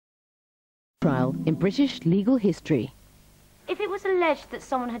Trial in British legal history. If it was alleged that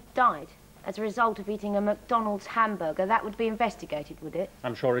someone had died as a result of eating a McDonald's hamburger, that would be investigated, would it?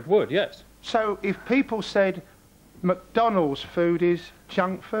 I'm sure it would, yes. So if people said McDonald's food is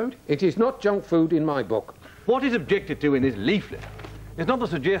junk food? It is not junk food in my book. What is objected to in this leaflet is not the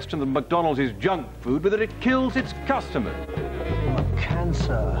suggestion that McDonald's is junk food, but that it kills its customers.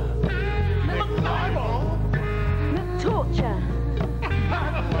 Cancer. McLibel! Torture!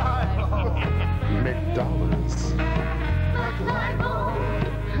 McDonald's.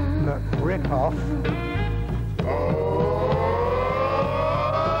 Rip-off.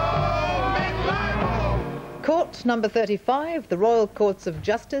 Court number 35, the Royal Courts of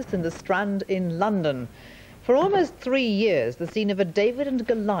Justice in the Strand in London. For almost 3 years, the scene of a David and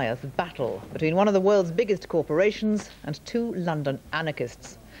Goliath battle between one of the world's biggest corporations and two London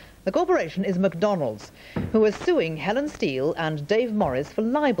anarchists. The corporation is McDonald's, who are suing Helen and Dave Morris for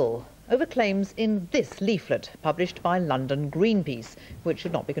libel over claims in this leaflet, published by London Greenpeace, which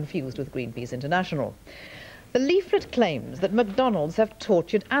should not be confused with Greenpeace International. The leaflet claims that McDonald's have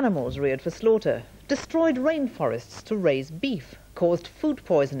tortured animals reared for slaughter, destroyed rainforests to raise beef, caused food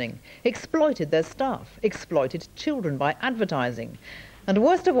poisoning, exploited their staff, exploited children by advertising, and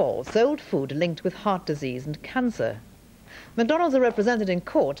worst of all, sold food linked with heart disease and cancer. McDonald's are represented in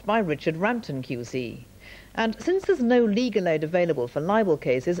court by Richard Rampton QC. And since there's no legal aid available for libel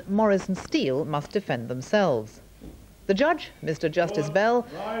cases, Morris and Steele must defend themselves. The judge, Mr. Justice Bell,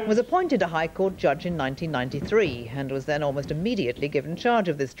 was appointed a High Court judge in 1993 and was then almost immediately given charge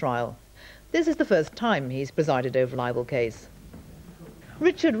of this trial. This is the first time he's presided over a libel case.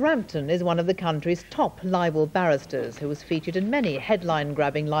 Richard Rampton is one of the country's top libel barristers who was featured in many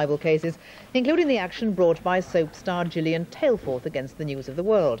headline-grabbing libel cases, including the action brought by soap star Gillian Tailforth against the News of the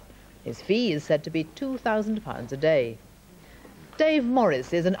World. His fee is said to be £2,000 a day. Dave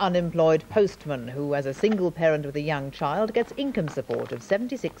Morris is an unemployed postman who, as a single parent with a young child, gets income support of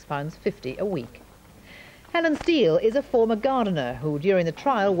 £76.50 a week. Helen Steele is a former gardener who, during the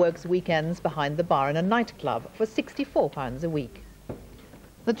trial, works weekends behind the bar in a nightclub for £64 a week.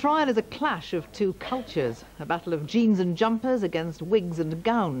 The trial is a clash of two cultures, a battle of jeans and jumpers against wigs and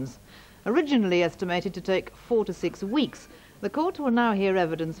gowns. Originally estimated to take 4 to 6 weeks, the court will now hear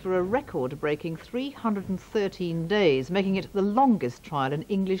evidence for a record-breaking 313 days, making it the longest trial in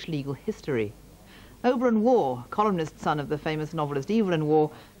English legal history. Oberon Waugh, columnist son of the famous novelist Evelyn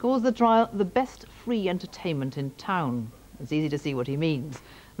Waugh, calls the trial the best free entertainment in town. It's easy to see what he means.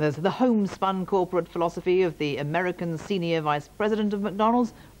 There's the homespun corporate philosophy of the American senior vice president of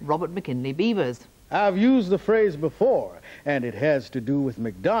McDonald's, Robert McKinley Beavers. I've used the phrase before, and it has to do with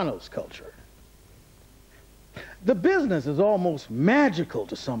McDonald's culture. The business is almost magical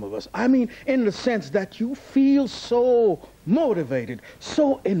to some of us. I mean, in the sense that you feel so motivated,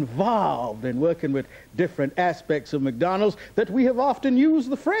 so involved in working with different aspects of McDonald's that we have often used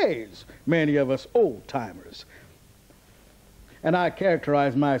the phrase, many of us old-timers. And I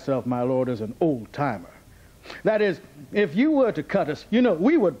characterize myself, my lord, as an old-timer. That is, if you were to cut us, you know,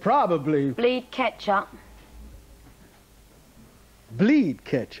 we would probably... Bleed ketchup. Bleed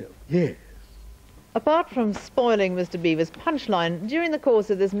ketchup, yes. Apart from spoiling Mr. Beaver's punchline, during the course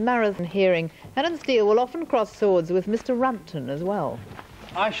of this marathon hearing, Helen Steele will often cross swords with Mr. Rampton as well.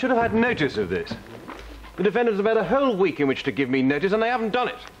 I should have had notice of this. The defendants have had a whole week in which to give me notice, and they haven't done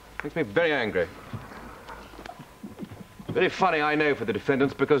it. Makes me very angry. Very funny, I know, for the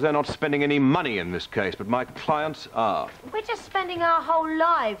defendants, because they're not spending any money in this case, but my clients are. We're just spending our whole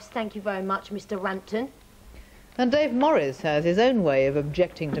lives, thank you very much, Mr. Rampton. And Dave Morris has his own way of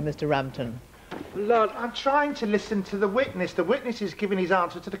objecting to Mr. Rampton. Lord, I'm trying to listen to the witness. The witness is giving his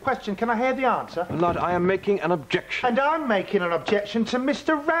answer to the question. Can I hear the answer? Lord, I am making an objection. And I'm making an objection to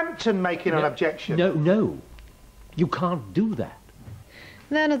Mr. Rampton making an objection. No. You can't do that.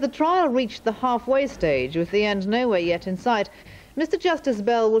 Then, as the trial reached the halfway stage, with the end nowhere yet in sight, Mr. Justice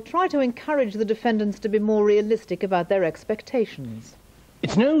Bell will try to encourage the defendants to be more realistic about their expectations.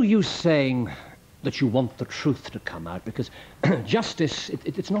 It's no use saying that you want the truth to come out, because justice,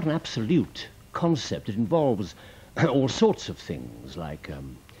 it's not an absolute concept. It involves all sorts of things, like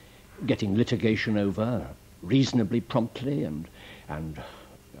getting litigation over reasonably promptly, and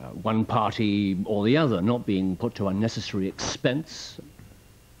one party or the other not being put to unnecessary expense.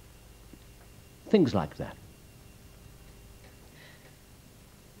 Things like that.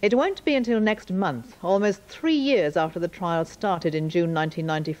 It won't be until next month, almost 3 years after the trial started in June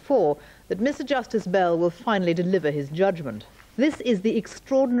 1994, that Mr. Justice Bell will finally deliver his judgment. This is the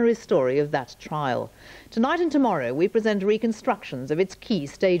extraordinary story of that trial. Tonight and tomorrow we present reconstructions of its key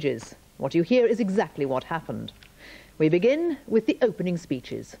stages. What you hear is exactly what happened. We begin with the opening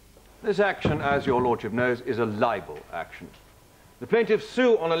speeches. This action, as your lordship knows, is a libel action. The plaintiffs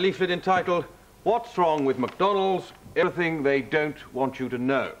sue on a leaflet entitled, "What's Wrong with McDonald's? Everything They Don't Want You to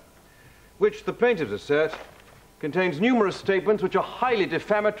Know," which the plaintiffs assert contains numerous statements which are highly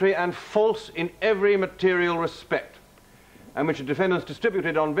defamatory and false in every material respect, and which the defendants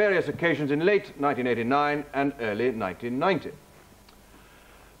distributed on various occasions in late 1989 and early 1990.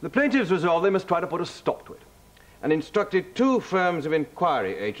 The plaintiffs resolved they must try to put a stop to it, and instructed 2 firms of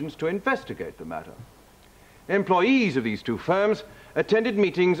inquiry agents to investigate the matter. Employees of these 2 firms attended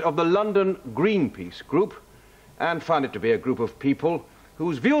meetings of the London Greenpeace group and found it to be a group of people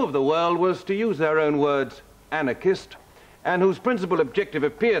whose view of the world was, to use their own words, anarchist, and whose principal objective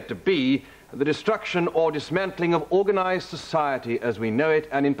appeared to be the destruction or dismantling of organized society as we know it,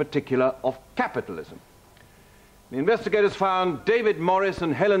 and in particular of capitalism. The investigators found David Morris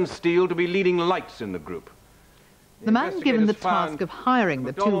and Helen Steele to be leading lights in the group. The man given the task of hiring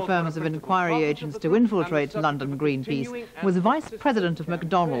the 2 firms of inquiry agents to infiltrate London Greenpeace was Vice President of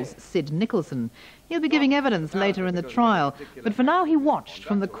McDonald's, Sid Nicholson. He'll be giving evidence later in the trial, but for now he watched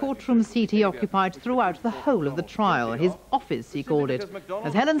from the courtroom seat he occupied throughout the whole of the trial, his office he called it,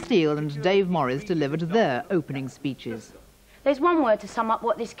 as Helen Steele and Dave Morris delivered their opening speeches. There's one word to sum up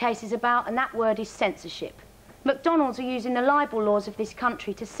what this case is about, and that word is censorship. McDonald's are using the libel laws of this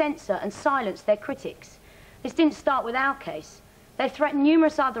country to censor and silence their critics. This didn't start with our case. They threatened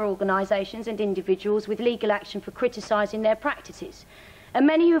numerous other organisations and individuals with legal action for criticising their practices. And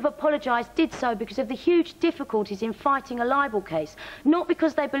many who have apologised did so because of the huge difficulties in fighting a libel case, not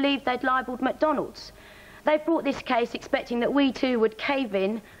because they believed they'd libelled McDonald's. They brought this case expecting that we too would cave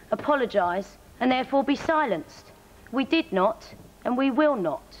in, apologise, and therefore be silenced. We did not, and we will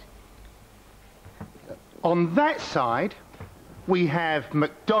not. On that side, we have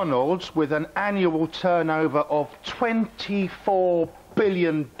McDonald's with an annual turnover of $24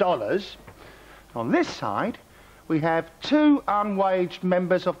 billion. On this side, we have 2 unwaged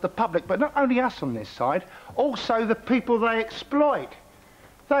members of the public, but not only us on this side, also the people they exploit.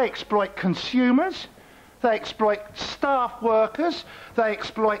 They exploit consumers, they exploit staff workers, they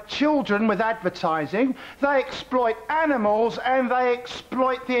exploit children with advertising, they exploit animals, and they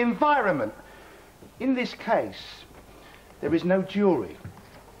exploit the environment. In this case, there is no jury.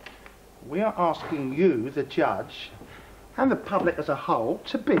 We are asking you, the judge, and the public as a whole,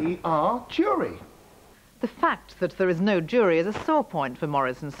 to be our jury. The fact that there is no jury is a sore point for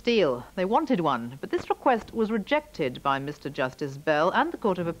Morris and Steele. They wanted one, but this request was rejected by Mr. Justice Bell and the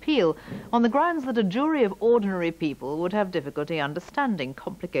Court of Appeal on the grounds that a jury of ordinary people would have difficulty understanding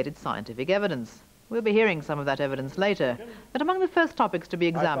complicated scientific evidence. We'll be hearing some of that evidence later, but among the first topics to be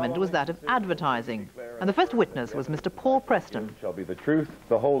examined was that of advertising. And the first witness was Mr. Paul Preston. Shall be the truth,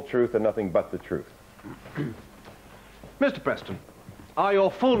 the whole truth, and nothing but the truth. Mr. Preston, are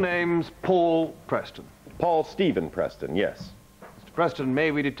your full names Paul Preston? Paul Stephen Preston, yes. Mr. Preston,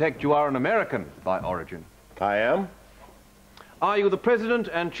 may we detect you are an American by origin? I am. Are you the President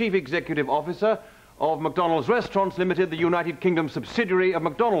and Chief Executive Officer of McDonald's Restaurants Limited, the United Kingdom subsidiary of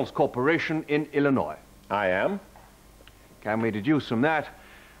McDonald's Corporation in Illinois? I am. Can we deduce from that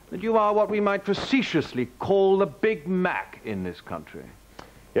that you are what we might facetiously call the Big Mac in this country?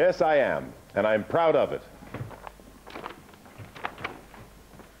 Yes, I am, and I'm proud of it.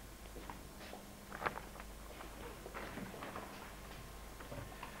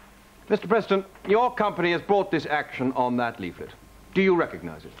 Mr. Preston, your company has brought this action on that leaflet. Do you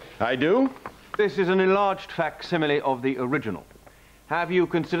recognize it? I do. This is an enlarged facsimile of the original. Have you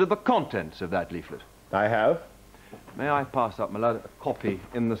considered the contents of that leaflet? I have. May I pass up, my lad, a copy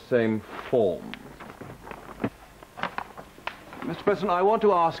in the same form? Mr. Preston, I want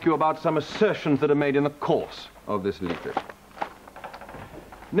to ask you about some assertions that are made in the course of this leaflet.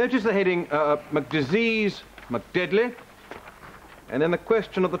 Notice the heading, McDisease, McDeadly, and then the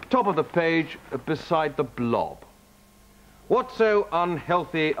question at the top of the page beside the blob. What's so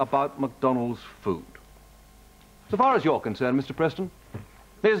unhealthy about McDonald's food? So far as you're concerned, Mr. Preston,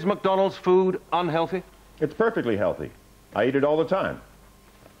 is McDonald's food unhealthy? It's perfectly healthy. I eat it all the time.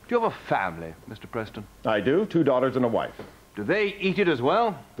 Do you have a family, Mr. Preston? I do. 2 daughters and a wife. Do they eat it as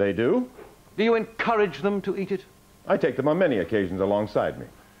well? They do. Do you encourage them to eat it? I take them on many occasions alongside me.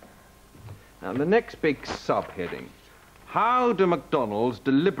 Now, the next big subheading. How do McDonald's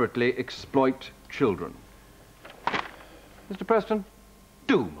deliberately exploit children? Mr. Preston,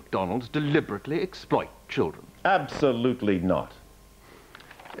 do McDonald's deliberately exploit children? Absolutely not.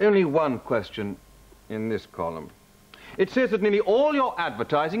 Only one question in this column. It says that nearly all your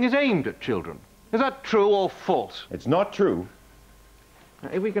advertising is aimed at children. Is that true or false? It's not true.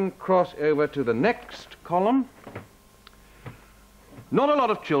 Now, if we can cross over to the next column. Not a lot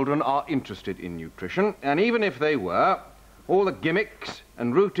of children are interested in nutrition, and even if they were, all the gimmicks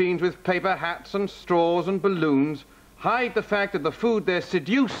and routines with paper hats and straws and balloons hide the fact that the food they're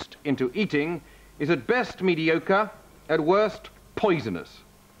seduced into eating is at best mediocre, at worst poisonous.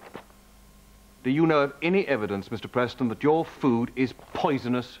 Do you know of any evidence, Mr. Preston, that your food is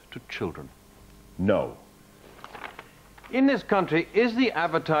poisonous to children? No. In this country, is the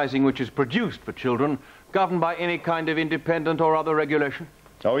advertising which is produced for children governed by any kind of independent or other regulation?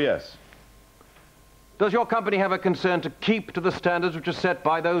 Oh, yes. Does your company have a concern to keep to the standards which are set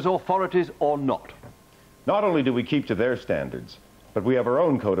by those authorities or not? Not only do we keep to their standards, but we have our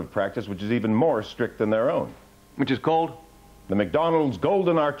own code of practice which is even more strict than their own. Which is called? The McDonald's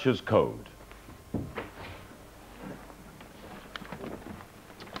Golden Arches Code.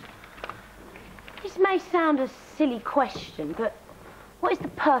 This may sound a silly question, but what is the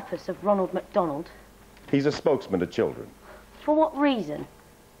purpose of Ronald McDonald? He's a spokesman to children. For what reason?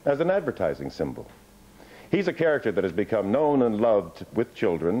 As an advertising symbol. He's a character that has become known and loved with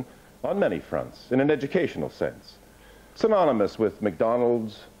children on many fronts, in an educational sense. Synonymous with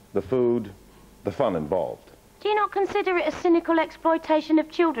McDonald's, the food, the fun involved. Do you not consider it a cynical exploitation of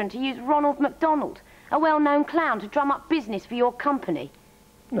children to use Ronald McDonald, a well-known clown, to drum up business for your company?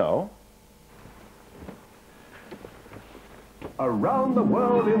 No. Around the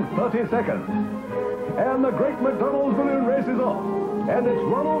world in 30 seconds. And the great McDonald's balloon race is off. And it's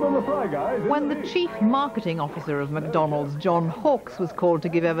Ronald and the Fry Guys. When the chief marketing officer of McDonald's, John Hawkes, was called to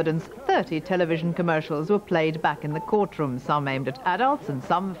give evidence, 30 television commercials were played back in the courtroom, some aimed at adults and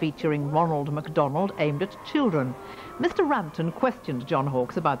some featuring Ronald McDonald aimed at children. Mr. Rampton questioned John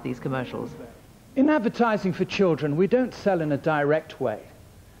Hawkes about these commercials. In advertising for children, we don't sell in a direct way.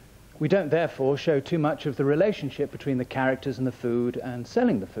 We don't therefore show too much of the relationship between the characters and the food and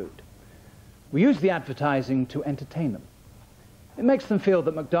selling the food. We use the advertising to entertain them. It makes them feel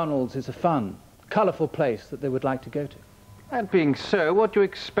that McDonald's is a fun, colourful place that they would like to go to. That being so, what do you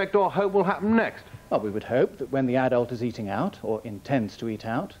expect or hope will happen next? Well, we would hope that when the adult is eating out, or intends to eat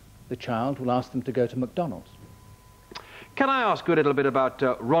out, the child will ask them to go to McDonald's. Can I ask you a little bit about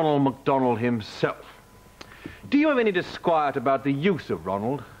Ronald McDonald himself? Do you have any disquiet about the use of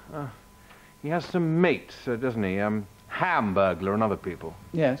Ronald? He has some mates, doesn't he? Hamburglar and other people.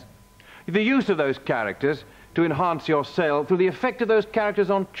 Yes. The use of those characters to enhance your sale through the effect of those characters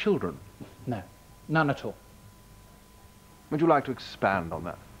on children? No, none at all. Would you like to expand on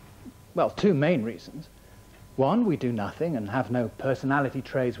that? Well, two main reasons. One, we do nothing and have no personality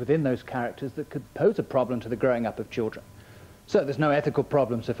traits within those characters that could pose a problem to the growing up of children. So there's no ethical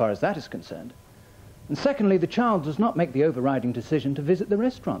problem so far as that is concerned. And secondly, the child does not make the overriding decision to visit the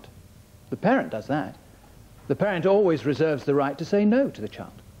restaurant. The parent does that. The parent always reserves the right to say no to the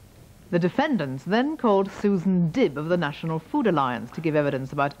child. The defendants then called Susan Dibb of the National Food Alliance to give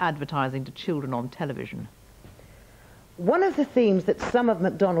evidence about advertising to children on television. One of the themes that some of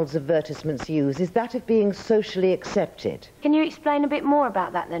McDonald's advertisements use is that of being socially accepted. Can you explain a bit more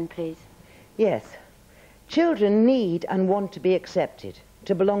about that then, please? Yes. Children need and want to be accepted,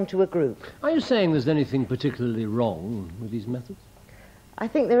 to belong to a group. Are you saying there's anything particularly wrong with these methods? I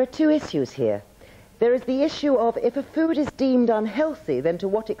think there are two issues here. There is the issue of if a food is deemed unhealthy, then to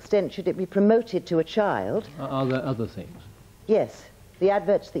what extent should it be promoted to a child? Are there other things? Yes, the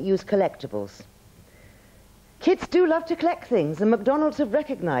adverts that use collectibles. Kids do love to collect things, and McDonald's have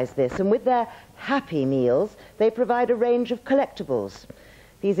recognised this, and with their Happy Meals, they provide a range of collectibles.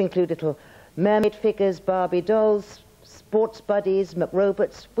 These include little mermaid figures, Barbie dolls, sports buddies,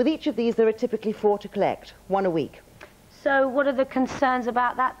 McRobots. With each of these, there are typically 4 to collect, 1 a week. So what are the concerns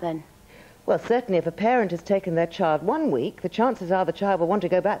about that then? Well, certainly if a parent has taken their child 1 week, the chances are the child will want to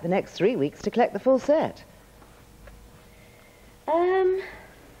go back the next 3 weeks to collect the full set. I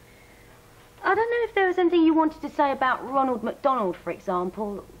don't know if there was anything you wanted to say about Ronald McDonald, for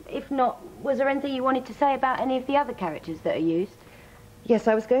example. If not, was there anything you wanted to say about any of the other characters that are used? Yes,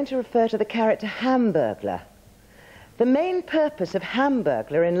 I was going to refer to the character Hamburglar. The main purpose of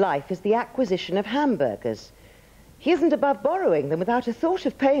Hamburglar in life is the acquisition of hamburgers. He isn't above borrowing them without a thought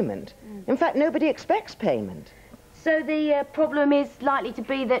of payment. In fact, nobody expects payment. So the problem is likely to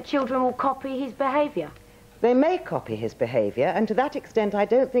be that children will copy his behaviour? They may copy his behaviour, and to that extent I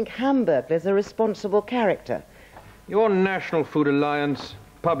don't think Hamburglar's a responsible character. Your National Food Alliance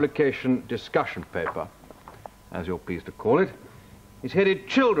publication discussion paper, as you're pleased to call it, is headed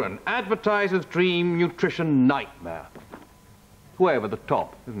Children, Advertisers' Dream Nutrition Nightmare. It's way over the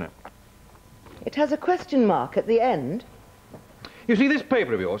top, isn't it? It has a question mark at the end. You see, this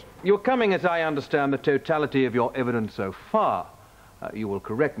paper of yours, you're coming, as I understand, the totality of your evidence so far. You will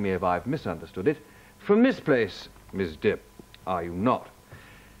correct me if I've misunderstood it. From this place, Miss Dibb, are you not?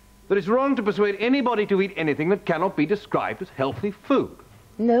 That it's wrong to persuade anybody to eat anything that cannot be described as healthy food.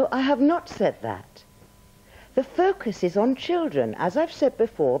 No, I have not said that. The focus is on children, as I've said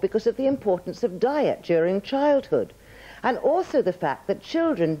before, because of the importance of diet during childhood, and also the fact that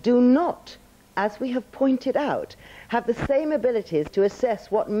children do not, as we have pointed out, have the same abilities to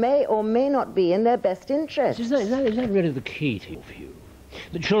assess what may or may not be in their best interests. Is that really the key to your view?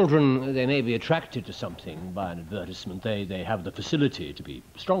 The children, they may be attracted to something by an advertisement. They have the facility to be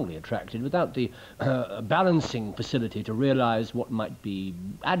strongly attracted without the balancing facility to realize what might be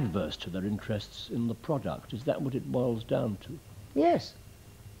adverse to their interests in the product. Is that what it boils down to? Yes.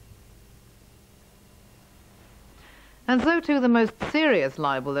 And so too the most serious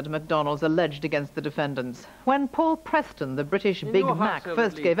libel that McDonald's alleged against the defendants. When Paul Preston, the British Big Mac,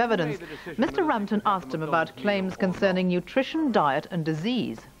 first gave evidence, Mr. Rampton asked him about claims concerning nutrition, diet and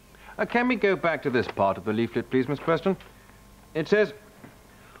disease. Can we go back to this part of the leaflet, please, Miss Preston? It says,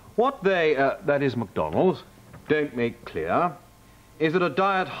 what they, that is McDonald's, don't make clear is that a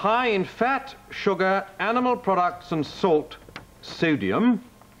diet high in fat, sugar, animal products and salt, sodium,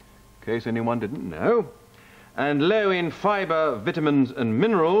 in case anyone didn't know, and low in fibre, vitamins and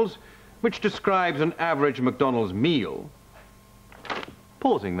minerals, which describes an average McDonald's meal.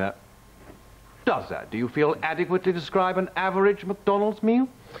 Pausing there. Does that, do you feel, adequately describe an average McDonald's meal?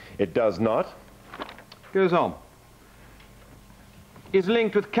 It does not. Goes on. Is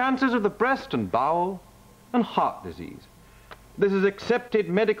linked with cancers of the breast and bowel and heart disease. This is accepted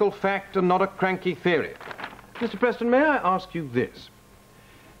medical fact and not a cranky theory. Mr. Preston, may I ask you this?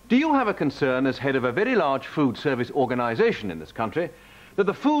 Do you have a concern as head of a very large food service organisation in this country that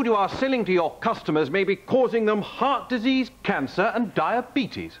the food you are selling to your customers may be causing them heart disease, cancer and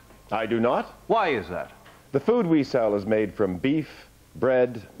diabetes? I do not. Why is that? The food we sell is made from beef,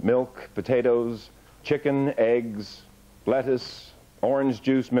 bread, milk, potatoes, chicken, eggs, lettuce, orange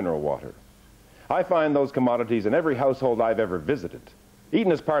juice, mineral water. I find those commodities in every household I've ever visited.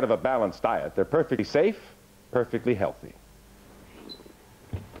 Eaten as part of a balanced diet, they're perfectly safe, perfectly healthy.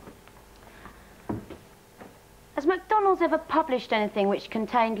 Has McDonald's ever published anything which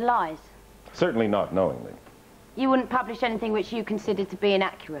contained lies? Certainly not knowingly. You wouldn't publish anything which you considered to be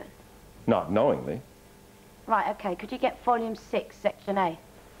inaccurate? Not knowingly. Right, OK. Could you get volume 6, section A?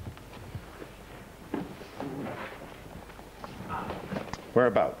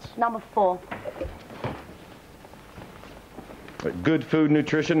 Whereabouts? Number 4. Good food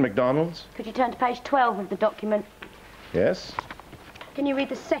nutrition, McDonald's? Could you turn to page 12 of the document? Yes. Can you read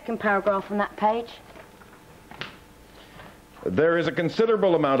the second paragraph on that page? There is a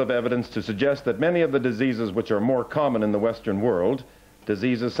considerable amount of evidence to suggest that many of the diseases which are more common in the Western world,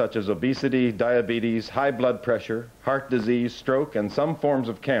 diseases such as obesity, diabetes, high blood pressure, heart disease, stroke, and some forms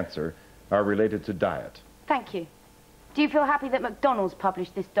of cancer, are related to diet. Thank you. Do you feel happy that McDonald's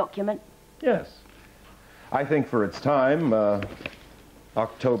published this document? Yes. I think for its time,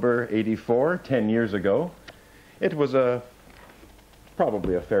 October '84, 10 years ago, it was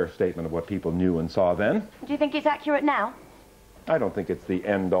probably a fair statement of what people knew and saw then. Do you think it's accurate now? I don't think it's the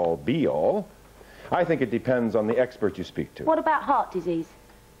end-all, be-all. I think it depends on the expert you speak to. What about heart disease?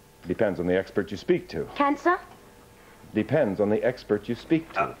 Depends on the expert you speak to. Cancer? Depends on the expert you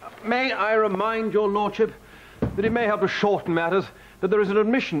speak to. May I remind your lordship that it may help to shorten matters that there is an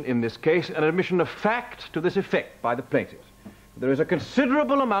admission in this case, an admission of fact to this effect by the plaintiffs. There is a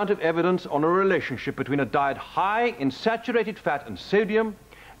considerable amount of evidence on a relationship between a diet high in saturated fat and sodium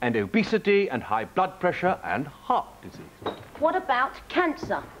and obesity and high blood pressure and heart disease. What about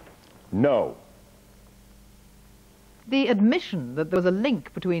cancer? No. The admission that there was a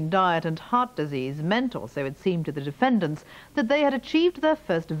link between diet and heart disease meant, or so it seemed to the defendants, that they had achieved their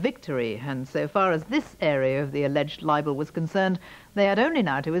first victory, and so far as this area of the alleged libel was concerned, they had only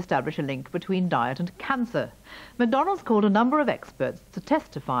now to establish a link between diet and cancer. McDonald's called a number of experts to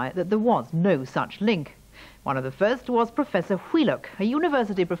testify that there was no such link. One of the first was Professor Wheelock, a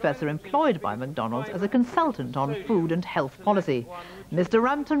university professor employed by McDonald's as a consultant on food and health policy. Mr.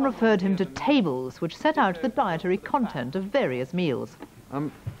 Rampton referred him to tables which set out the dietary content of various meals.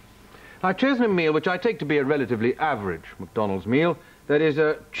 I've chosen a meal which I take to be a relatively average McDonald's meal. That is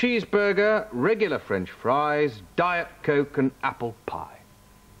a cheeseburger, regular French fries, Diet Coke and apple pie.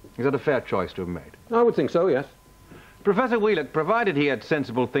 Is that a fair choice to have made? I would think so, yes. Professor Wheelock, provided he had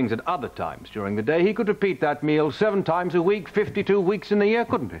sensible things at other times during the day, he could repeat that meal 7 times a week, 52 weeks in the year,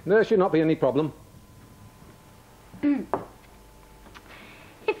 couldn't he? There should not be any problem. If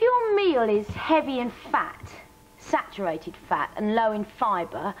your meal is heavy in fat, saturated fat and low in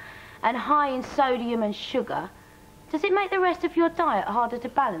fibre and high in sodium and sugar, does it make the rest of your diet harder to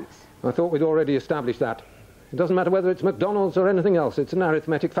balance? I thought we'd already established that. It doesn't matter whether it's McDonald's or anything else. It's an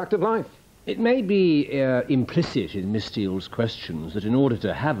arithmetic fact of life. It may be implicit in Miss Steele's questions that in order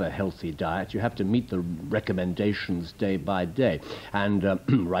to have a healthy diet, you have to meet the recommendations day by day. And,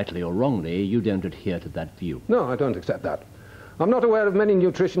 rightly or wrongly, you don't adhere to that view. No, I don't accept that. I'm not aware of many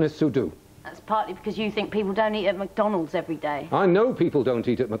nutritionists who do. That's partly because you think people don't eat at McDonald's every day. I know people don't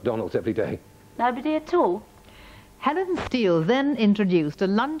eat at McDonald's every day. Nobody at all? Helen Steele then introduced a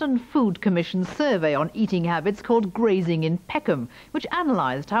London Food Commission survey on eating habits called Grazing in Peckham, which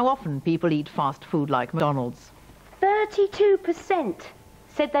analysed how often people eat fast food like McDonald's. 32%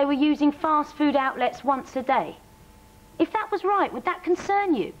 said they were using fast food outlets once a day. If that was right, would that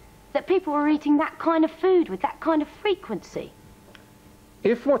concern you? That people were eating that kind of food with that kind of frequency?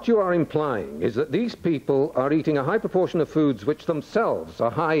 If what you are implying is that these people are eating a high proportion of foods which themselves are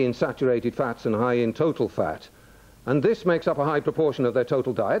high in saturated fats and high in total fat, and this makes up a high proportion of their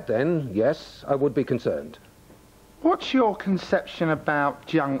total diet, then, yes, I would be concerned. What's your conception about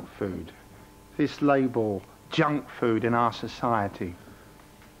junk food? This label, junk food, in our society?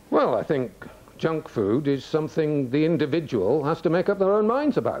 Well, I think junk food is something the individual has to make up their own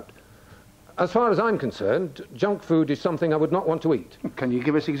minds about. As far as I'm concerned, junk food is something I would not want to eat. Can you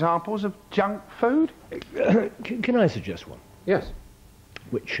give us examples of junk food? Can I suggest one? Yes.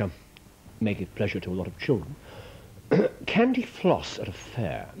 Which may give pleasure to a lot of children. Candy floss at a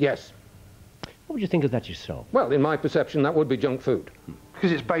fair. Yes. What would you think of that yourself? Well, in my perception, that would be junk food.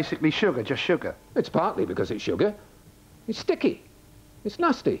 Because it's basically sugar, just sugar. It's partly because it's sugar. It's sticky. It's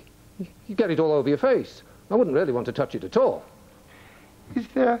nasty. You get it all over your face. I wouldn't really want to touch it at all. Is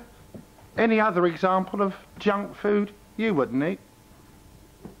there any other example of junk food you wouldn't eat?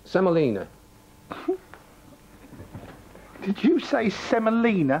 Semolina. Did you say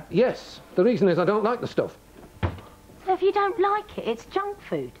semolina? Yes. The reason is I don't like the stuff. So if you don't like it, it's junk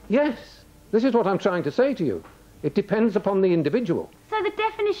food? Yes. This is what I'm trying to say to you. It depends upon the individual. So the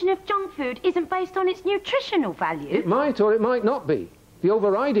definition of junk food isn't based on its nutritional value? It might or it might not be. The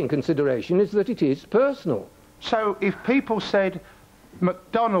overriding consideration is that it is personal. So if people said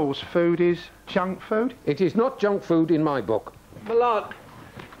McDonald's food is junk food? It is not junk food in my book. Millard,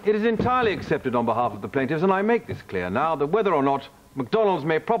 it is entirely accepted on behalf of the plaintiffs, and I make this clear now, that whether or not McDonald's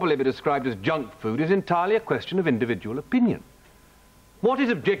may properly be described as junk food is entirely a question of individual opinion. What is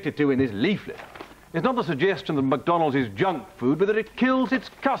objected to in this leaflet is not the suggestion that McDonald's is junk food, but that it kills its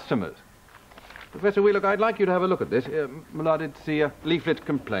customers. Professor Wheelock, I'd like you to have a look at this. Millard, it's the leaflet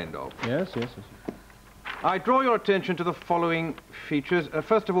complained of. Yes. I draw your attention to the following features.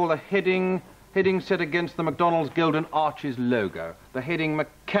 First of all, the heading set against the McDonald's Gilded Arches logo. The heading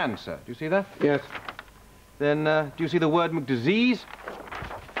McCancer. Do you see that? Yes. Then, do you see the word McDisease?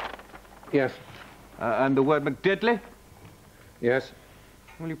 Yes. And the word McDeadly? Yes.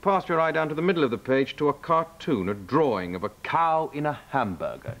 Well, you pass your eye down to the middle of the page to a cartoon, a drawing of a cow in a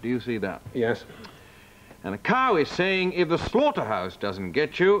hamburger. Do you see that? Yes. And the cow is saying, if the slaughterhouse doesn't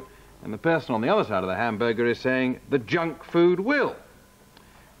get you, and the person on the other side of the hamburger is saying, the junk food will.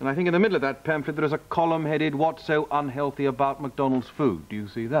 And I think in the middle of that pamphlet there is a column headed, what's so unhealthy about McDonald's food? Do you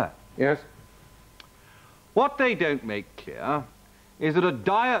see that? Yes. What they don't make clear is that a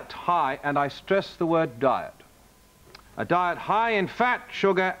diet high, and I stress the word diet, a diet high in fat,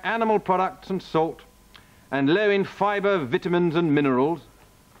 sugar, animal products and salt, and low in fibre, vitamins and minerals.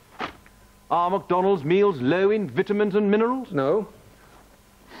 Are McDonald's meals low in vitamins and minerals? No.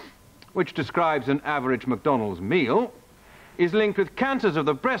 Which describes an average McDonald's meal, is linked with cancers of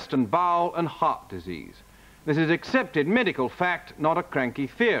the breast and bowel and heart disease. This is accepted medical fact, not a cranky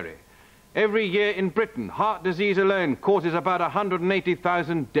theory. Every year in Britain, heart disease alone causes about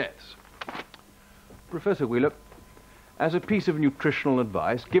 180,000 deaths. Professor Wheelock, as a piece of nutritional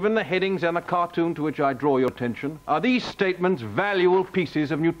advice, given the headings and the cartoon to which I draw your attention, are these statements valuable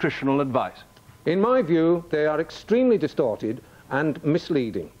pieces of nutritional advice? In my view, they are extremely distorted and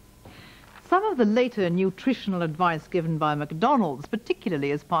misleading. Some of the later nutritional advice given by McDonald's,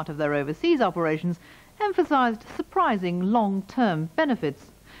 particularly as part of their overseas operations, emphasised surprising long-term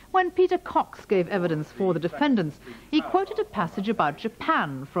benefits. When Peter Cox gave evidence for the defendants, he quoted a passage about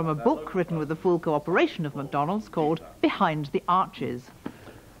Japan from a book written with the full cooperation of McDonald's called Behind the Arches.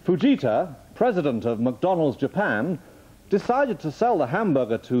 Fujita, president of McDonald's Japan, decided to sell the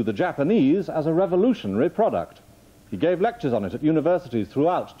hamburger to the Japanese as a revolutionary product. He gave lectures on it at universities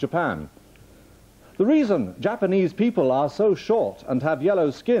throughout Japan. The reason Japanese people are so short and have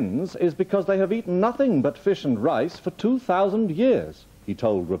yellow skins is because they have eaten nothing but fish and rice for 2,000 years, he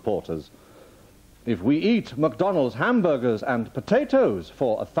told reporters. If we eat McDonald's hamburgers and potatoes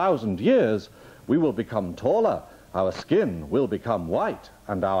for 1,000 years, we will become taller, our skin will become white,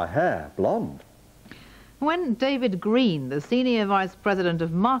 and our hair blonde. When David Green, the Senior Vice President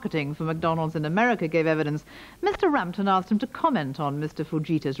of Marketing for McDonald's in America, gave evidence, Mr. Rampton asked him to comment on Mr.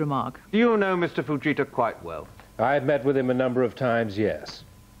 Fujita's remark. Do you know Mr. Fujita quite well? I've met with him a number of times, yes.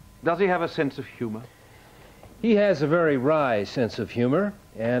 Does he have a sense of humor? He has a very wry sense of humor,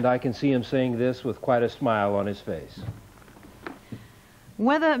 and I can see him saying this with quite a smile on his face.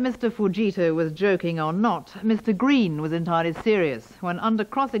 Whether Mr. Fujita was joking or not, Mr. Green was entirely serious when, under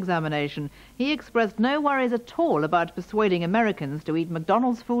cross-examination, he expressed no worries at all about persuading Americans to eat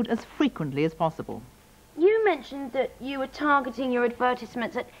McDonald's food as frequently as possible. You mentioned that you were targeting your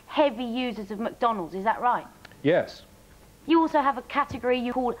advertisements at heavy users of McDonald's, is that right? Yes. You also have a category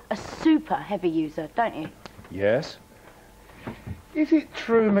you call a super heavy user, don't you? Yes. Is it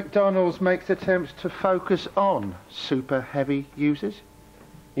true McDonald's makes attempts to focus on super heavy users?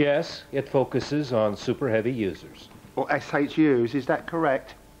 Yes, it focuses on super heavy users. Or SHUs, is that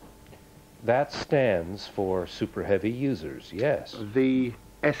correct? That stands for super heavy users, yes. The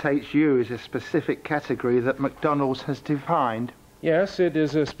SHU is a specific category that McDonald's has defined. Yes, it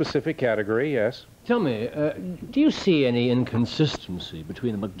is a specific category, yes. Tell me, do you see any inconsistency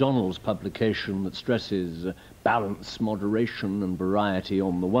between the McDonald's publication that stresses balance, moderation and variety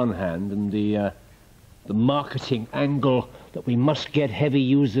on the one hand and the marketing angle that we must get heavy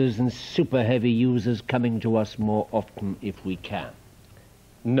users and super heavy users coming to us more often if we can?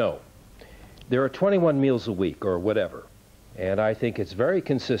 No. There are 21 meals a week or whatever, and I think it's very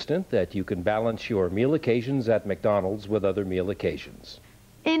consistent that you can balance your meal occasions at McDonald's with other meal occasions.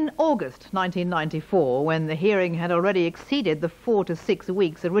 In August 1994, when the hearing had already exceeded the 4 to 6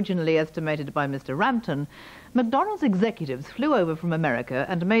 weeks originally estimated by Mr. Rampton, McDonald's executives flew over from America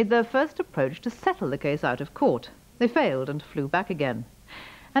and made their first approach to settle the case out of court. They failed and flew back again.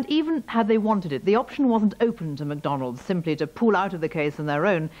 And even had they wanted it, the option wasn't open to McDonald's simply to pull out of the case on their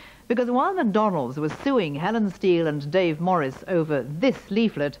own, because while McDonald's was suing Helen Steele and Dave Morris over this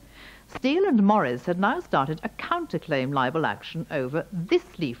leaflet, Steele and Morris had now started a counterclaim libel action over this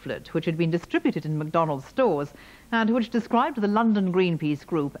leaflet, which had been distributed in McDonald's stores and which described the London Greenpeace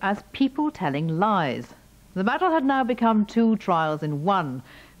group as people telling lies. The battle had now become 2 trials in 1,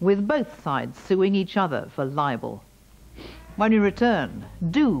 with both sides suing each other for libel. When we return,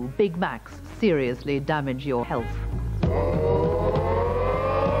 do Big Macs seriously damage your health?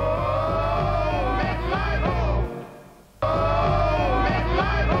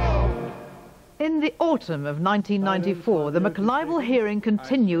 In the autumn of 1994, the McLibel hearing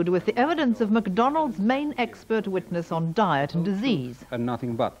continued with the evidence of McDonald's main expert witness on diet and disease. And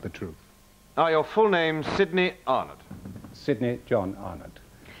nothing but the truth. Your full name, Sidney Arnott. Sidney John Arnott.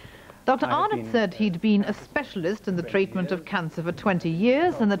 Dr. Arnott said he'd been a specialist in the treatment of cancer for 20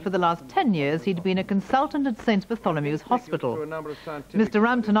 years and that for the last 10 years he'd been a consultant at St. Bartholomew's Hospital. Mr.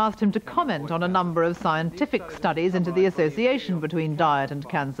 Rampton asked him to comment on a number of scientific studies into the association between diet and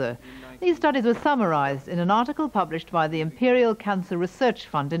cancer. These studies were summarized in an article published by the Imperial Cancer Research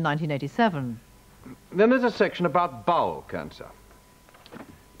Fund in 1987. Then there's a section about bowel cancer.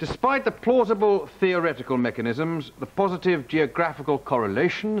 Despite the plausible theoretical mechanisms, the positive geographical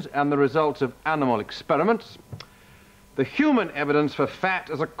correlations and the results of animal experiments, the human evidence for fat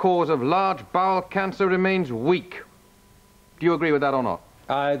as a cause of large bowel cancer remains weak. Do you agree with that or not?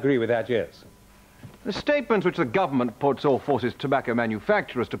 I agree with that, yes. The statements which the government puts or forces tobacco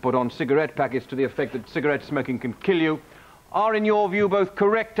manufacturers to put on cigarette packets to the effect that cigarette smoking can kill you are, in your view, both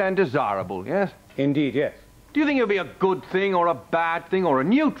correct and desirable, yes? Indeed, yes. Do you think it would be a good thing or a bad thing or a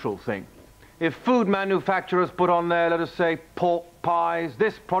neutral thing if food manufacturers put on there, let us say, pork pies,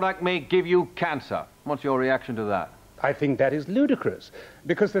 this product may give you cancer? What's your reaction to that? I think that is ludicrous,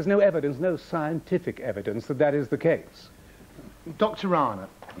 because there's no evidence, no scientific evidence that that is the case. Dr. Arnott,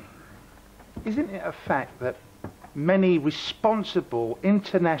 isn't it a fact that many responsible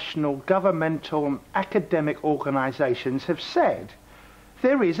international governmental and academic organisations have said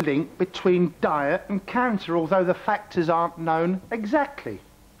there is a link between diet and cancer, although the factors aren't known exactly?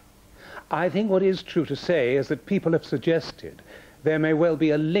 I think what is true to say is that people have suggested there may well be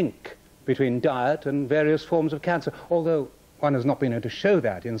a link between diet and various forms of cancer, although one has not been able to show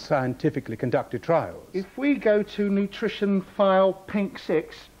that in scientifically conducted trials. If we go to nutrition file pink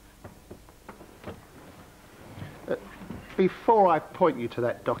 6, before I point you to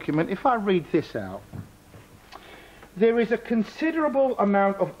that document, if I read this out, there is a considerable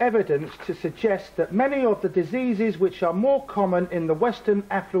amount of evidence to suggest that many of the diseases which are more common in the Western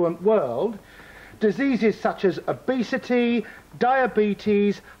affluent world, diseases such as obesity,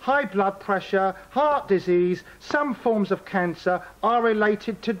 diabetes, high blood pressure, heart disease, some forms of cancer, are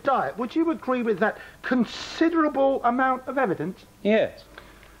related to diet. Would you agree with that considerable amount of evidence? Yes.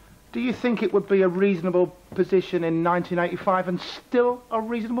 Do you think it would be a reasonable position in 1985 and still a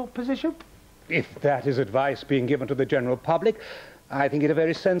reasonable position? If that is advice being given to the general public, I think it a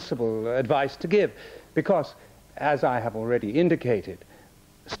very sensible advice to give, because, as I have already indicated,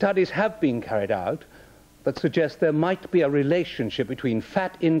 studies have been carried out that suggest there might be a relationship between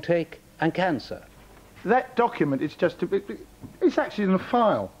fat intake and cancer. That document is it's actually in a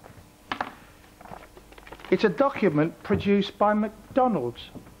file. It's a document produced by McDonald's.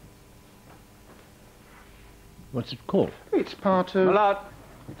 What's it called? It's part of... Allowed.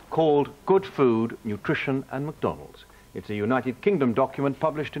 It's called Good Food, Nutrition and McDonald's. It's a United Kingdom document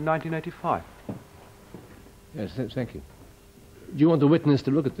published in 1985. Yes, thank you. Do you want the witness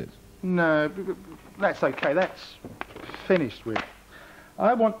to look at this? No, that's okay. That's finished with.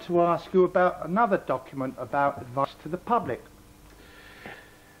 I want to ask you about another document about advice to the public.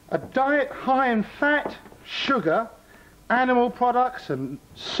 A diet high in fat, sugar, animal products and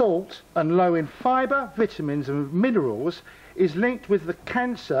salt and low in fibre, vitamins and minerals is linked with the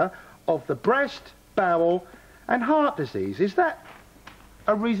cancer of the breast, bowel and heart disease. Is that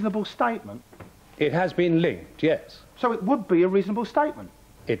a reasonable statement? It has been linked, yes. So it would be a reasonable statement?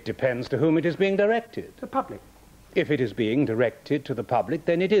 It depends to whom it is being directed. The public. If it is being directed to the public,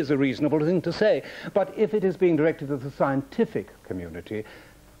 then it is a reasonable thing to say. But if it is being directed to the scientific community,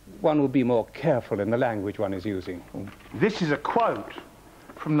 one will be more careful in the language one is using. This is a quote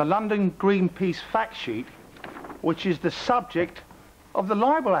from the London Greenpeace fact sheet, which is the subject of the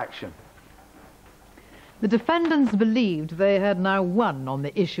libel action. The defendants believed they had now won on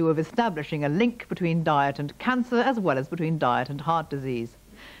the issue of establishing a link between diet and cancer, as well as between diet and heart disease.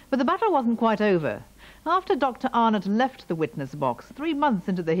 But the battle wasn't quite over. After Dr. Arnott left the witness box 3 months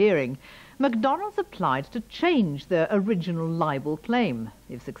into the hearing, McDonald's applied to change their original libel claim.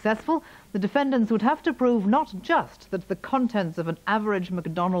 If successful, the defendants would have to prove not just that the contents of an average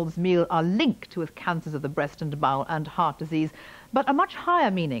McDonald's meal are linked with cancers of the breast and bowel and heart disease, but a much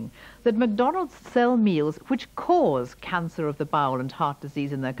higher meaning, that McDonald's sell meals which cause cancer of the bowel and heart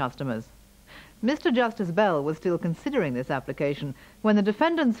disease in their customers. Mr. Justice Bell was still considering this application when the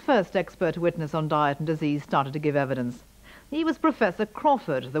defendant's first expert witness on diet and disease started to give evidence. He was Professor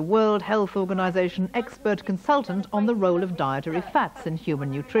Crawford, the World Health Organization expert consultant on the role of dietary fats in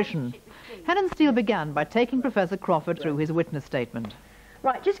human nutrition. Helen Steele began by taking Professor Crawford through his witness statement.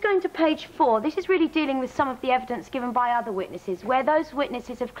 Right, just going to page 4, this is really dealing with some of the evidence given by other witnesses, where those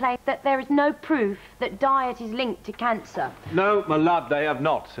witnesses have claimed that there is no proof that diet is linked to cancer. No, my lad, they have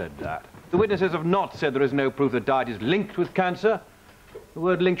not said that. The witnesses have not said there is no proof that diet is linked with cancer. The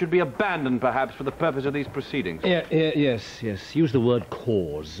word link should be abandoned, perhaps, for the purpose of these proceedings. Yes. Use the word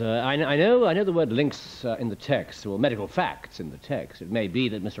cause. I know the word links in the text, or medical facts in the text. It may be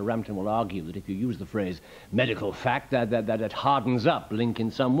that Mr. Rampton will argue that if you use the phrase medical fact, that it hardens up link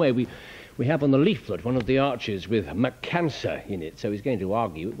in some way. We have on the leaflet one of the arches with McCancer in it, so he's going to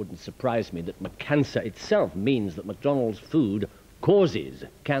argue, it wouldn't surprise me, that McCancer itself means that McDonald's food causes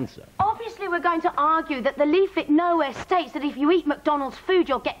cancer. Obviously we're going to argue that the leaflet nowhere states that if you eat McDonald's food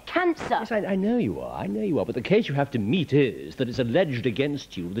you'll get cancer. Yes, I know you are, but the case you have to meet is that it's alleged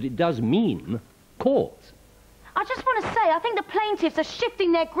against you that it does mean cause. I just want to say, I think the plaintiffs are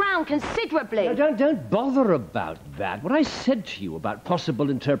shifting their ground considerably. No, don't bother about that. What I said to you about possible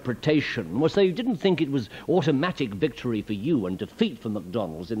interpretation was that you didn't think it was automatic victory for you and defeat for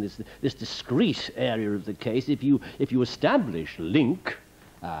McDonald's in this discrete area of the case if you establish link,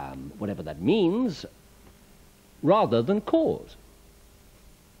 whatever that means, rather than cause.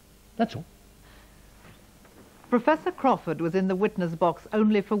 That's all. Professor Crawford was in the witness box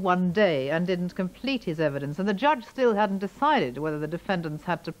only for 1 day and didn't complete his evidence, and the judge still hadn't decided whether the defendants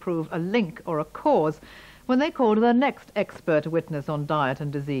had to prove a link or a cause when they called their next expert witness on diet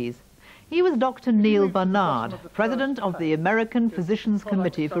and disease. He was Dr. Neil Barnard, president of the American Physicians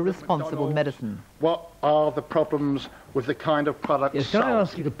Committee for Responsible Medicine. What are the problems with the kind of products Yes, can I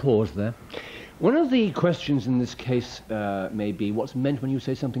ask you to pause there? One of the questions in this case may be what's meant when you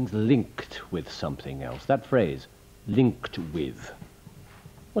say something's linked with something else. That phrase, linked with.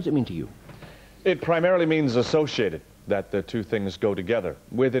 What does it mean to you? It primarily means associated, that the two things go together,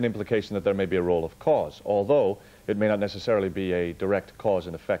 with an implication that there may be a role of cause, although it may not necessarily be a direct cause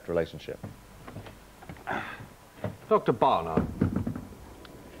and effect relationship. Dr. Barnard,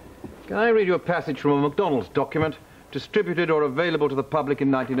 can I read you a passage from a McDonald's document distributed or available to the public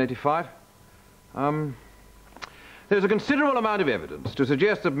in 1985? There's a considerable amount of evidence to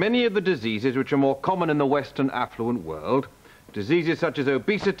suggest that many of the diseases which are more common in the Western affluent world, diseases such as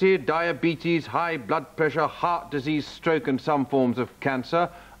obesity, diabetes, high blood pressure, heart disease, stroke and some forms of cancer,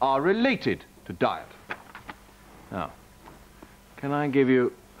 are related to diet. Now, can I give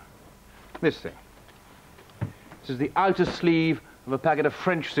you This thing. This is the outer sleeve of a packet of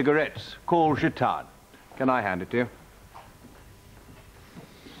French cigarettes called Gitane. Can I hand it to you?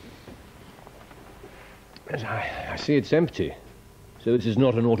 I see it's empty. So this is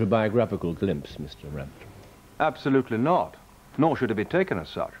not an autobiographical glimpse, Mr. Rampton. Absolutely not. Nor should it be taken as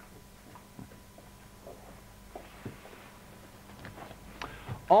such.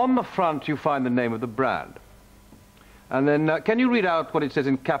 On the front, you find the name of the brand. And then, can you read out what it says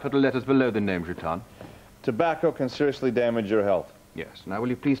in capital letters below the name Gitane? Tobacco can seriously damage your health. Yes. Now, will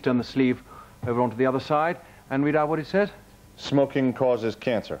you please turn the sleeve over onto the other side and read out what it says? Smoking causes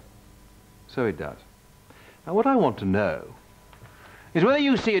cancer. So it does. Now, what I want to know is whether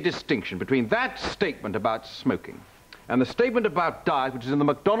you see a distinction between that statement about smoking and the statement about diet, which is in the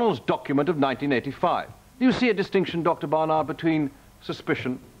McDonald's document of 1985. Do you see a distinction, Dr. Barnard, between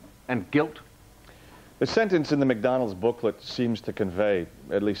suspicion and guilt? The sentence in the McDonald's booklet seems to convey,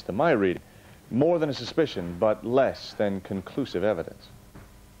 at least to my reading, more than a suspicion, but less than conclusive evidence.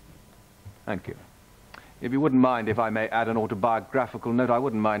 Thank you. If you wouldn't mind, if I may add an autobiographical note, I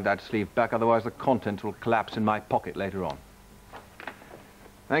wouldn't mind that sleeve back, otherwise the contents will collapse in my pocket later on.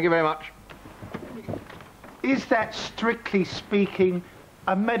 Thank you very much. Is that, strictly speaking,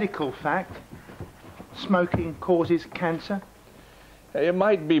 a medical fact? Smoking causes cancer? It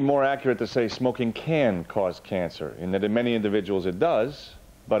might be more accurate to say smoking can cause cancer, in that in many individuals it does,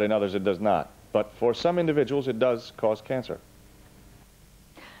 but in others it does not. But for some individuals it does cause cancer.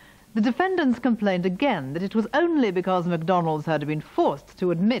 The defendants complained again that it was only because McDonald's had been forced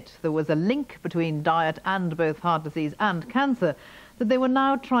to admit there was a link between diet and both heart disease and cancer that they were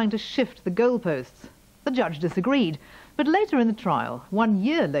now trying to shift the goalposts. The judge disagreed, but later in the trial, 1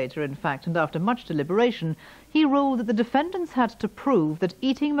 year later in fact, and after much deliberation, he ruled that the defendants had to prove that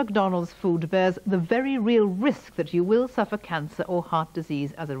eating McDonald's food bears the very real risk that you will suffer cancer or heart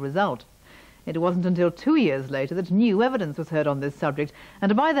disease as a result. It wasn't until 2 years later that new evidence was heard on this subject,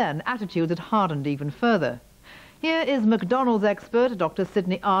 and by then attitudes had hardened even further. Here is McDonald's expert, Dr.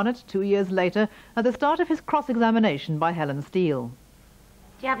 Sidney Arnott, 2 years later, at the start of his cross-examination by Helen Steele.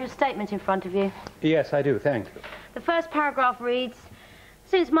 Do you have your statement in front of you? Yes, I do, thanks. The first paragraph reads,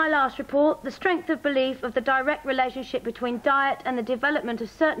 "Since my last report, the strength of belief of the direct relationship between diet and the development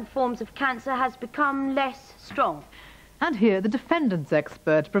of certain forms of cancer has become less strong." And here the defendant's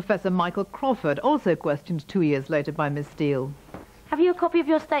expert, Professor Michael Crawford, also questioned 2 years later by Miss Steele. Have you a copy of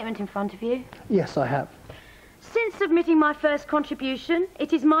your statement in front of you? Yes, I have. Since submitting my first contribution,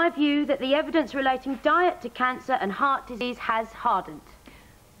 it is my view that the evidence relating diet to cancer and heart disease has hardened.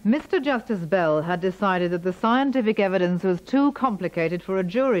 Mr. Justice Bell had decided that the scientific evidence was too complicated for a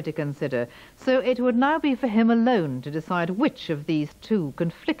jury to consider, so it would now be for him alone to decide which of these two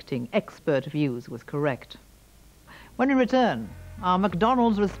conflicting expert views was correct. When we return, are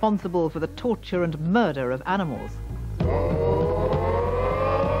McDonald's responsible for the torture and murder of animals?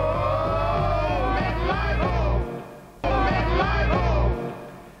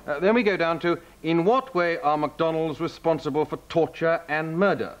 Then we go down to, in what way are McDonald's responsible for torture and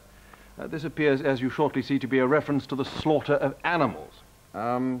murder? This appears, as you shortly see, to be a reference to the slaughter of animals.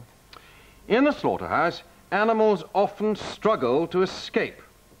 In the slaughterhouse, animals often struggle to escape.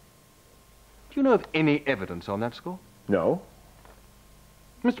 Do you know of any evidence on that score? No.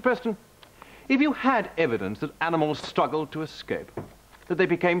 Mr. Preston, if you had evidence that animals struggled to escape, that they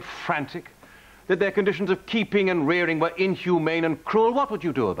became frantic, that their conditions of keeping and rearing were inhumane and cruel, what would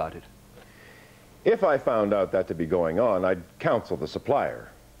you do about it? If I found out that to be going on, I'd counsel the supplier.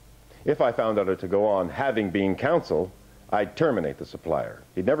 If I found out it to go on having been counseled, I'd terminate the supplier.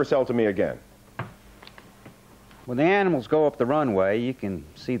 He'd never sell to me again. When the animals go up the runway, you can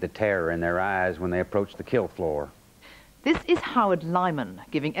see the terror in their eyes when they approach the kill floor. This is Howard Lyman,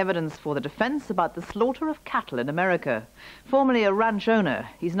 giving evidence for the defense about the slaughter of cattle in America. Formerly a ranch owner,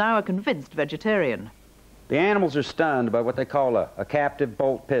 he's now a convinced vegetarian. The animals are stunned by what they call a captive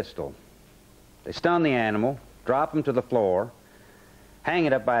bolt pistol. They stun the animal, drop him to the floor, hang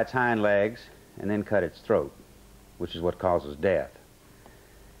it up by its hind legs, and then cut its throat, which is what causes death.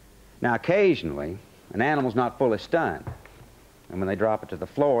 Now, occasionally, an animal's not fully stunned, and when they drop it to the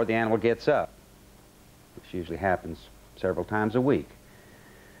floor, the animal gets up, which usually happens several times a week.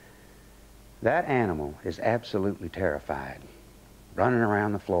 That animal is absolutely terrified, running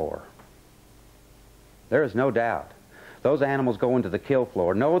around the floor. There is no doubt. Those animals go into the kill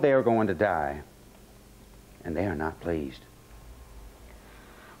floor, know they are going to die, and they are not pleased.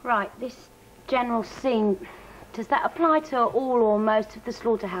 Right, this general scene, does that apply to all or most of the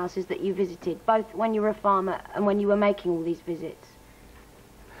slaughterhouses that you visited, both when you were a farmer and when you were making all these visits?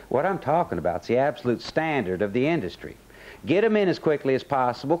 What I'm talking about is the absolute standard of the industry. Get them in as quickly as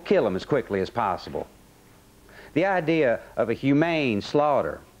possible, kill them as quickly as possible. The idea of a humane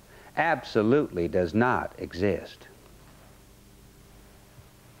slaughter absolutely does not exist.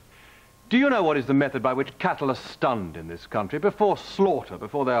 Do you know what is the method by which cattle are stunned in this country before slaughter,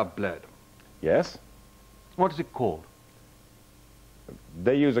 before they are bled? Yes? What is it called?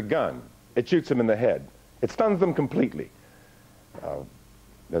 They use a gun. It shoots them in the head. It stuns them completely.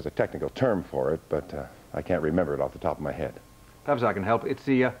 There's a technical term for it, but I can't remember it off the top of my head. Perhaps I can help. It's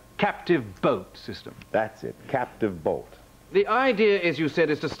the captive bolt system. That's it, captive bolt. The idea, as you said,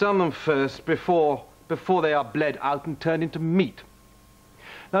 is to stun them first before they are bled out and turned into meat.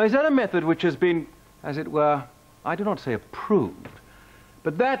 Now, is that a method which has been, as it were, I do not say approved,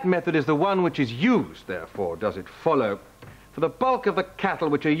 but that method is the one which is used, therefore, does it follow, for the bulk of the cattle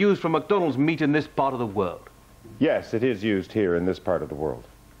which are used for McDonald's meat in this part of the world? Yes, it is used here in this part of the world.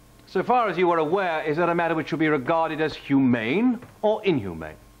 So far as you are aware, is that a matter which should be regarded as humane or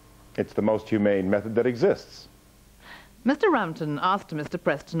inhumane? It's the most humane method that exists. Mr. Rampton asked Mr.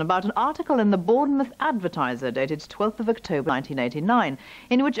 Preston about an article in the Bournemouth Advertiser dated 12th of October 1989,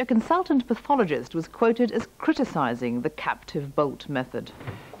 in which a consultant pathologist was quoted as criticising the captive bolt method.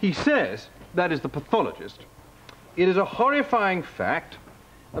 He says, that is the pathologist, it is a horrifying fact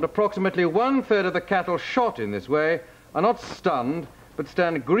that approximately 1/3 of the cattle shot in this way are not stunned, but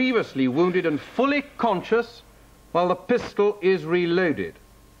stand grievously wounded and fully conscious while the pistol is reloaded.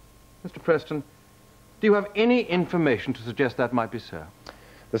 Mr. Preston, do you have any information to suggest that might be so?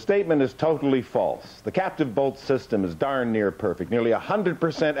 The statement is totally false. The captive bolt system is darn near perfect, nearly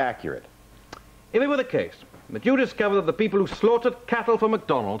 100% accurate. If it were the case that you discovered that the people who slaughtered cattle for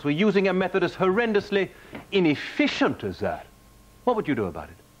McDonald's were using a method as horrendously inefficient as that, what would you do about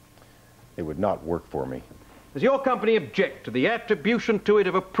it? It would not work for me. Does your company object to the attribution to it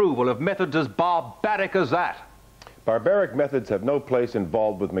of approval of methods as barbaric as that? Barbaric methods have no place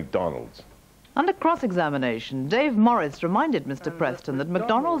involved with McDonald's. Under cross-examination, Dave Morris reminded Mr. Preston that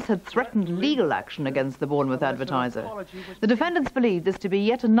McDonald's had threatened legal action against the Bournemouth Advertiser. The defendants believed this to be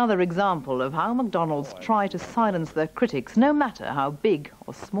yet another example of how McDonald's try to silence their critics, no matter how big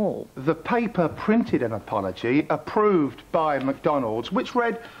or small. The paper printed an apology approved by McDonald's, which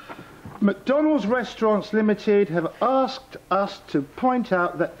read, McDonald's Restaurants Limited have asked us to point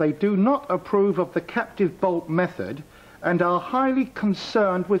out that they do not approve of the captive bolt method and are highly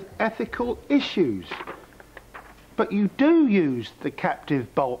concerned with ethical issues. But you do use the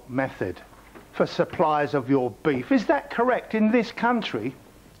captive bolt method for supplies of your beef. Is that correct in this country?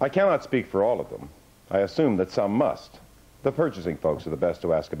 I cannot speak for all of them. I assume that some must. The purchasing folks are the best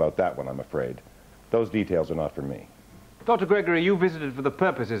to ask about that one, I'm afraid. Those details are not for me. Dr. Gregory, you visited for the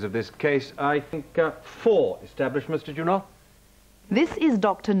purposes of this case, I think, 4 establishments, did you not? This is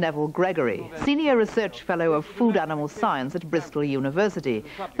Dr. Neville Gregory, Senior Research Fellow of Food Animal Science at Bristol University,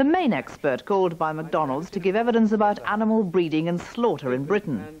 the main expert called by McDonald's to give evidence about animal breeding and slaughter in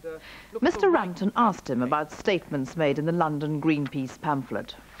Britain. Mr. Rampton asked him about statements made in the London Greenpeace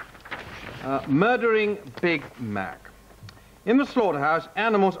pamphlet. Murdering Big Mac. In the slaughterhouse,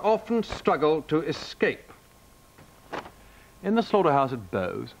 animals often struggle to escape. In the slaughterhouse at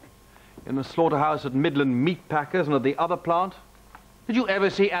Bowes, in the slaughterhouse at Midland Meat Packers and at the other plant, did you ever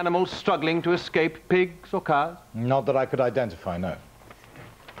see animals struggling to escape pigs or cows? Not that I could identify, no.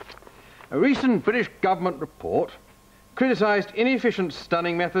 A recent British government report criticised inefficient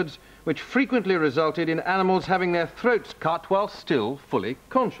stunning methods which frequently resulted in animals having their throats cut while still fully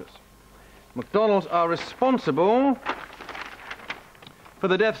conscious. McDonald's are responsible for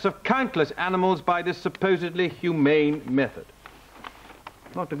the deaths of countless animals by this supposedly humane method.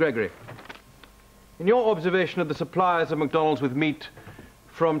 Dr. Gregory, in your observation of the suppliers of McDonald's with meat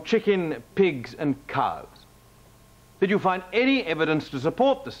from chicken, pigs and cows, did you find any evidence to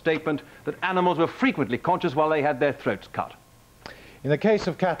support the statement that animals were frequently conscious while they had their throats cut? In the case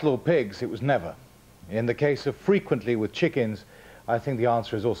of cattle or pigs, it was never. In the case of frequently with chickens, I think the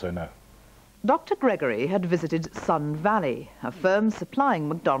answer is also no. Dr. Gregory had visited Sun Valley, a firm supplying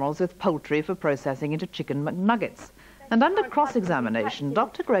McDonald's with poultry for processing into chicken McNuggets. And under cross-examination,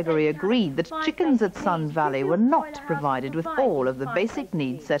 Dr. Gregory agreed that chickens at Sun Valley were not provided with all of the basic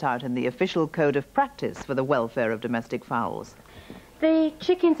needs set out in the official code of practice for the welfare of domestic fowls. The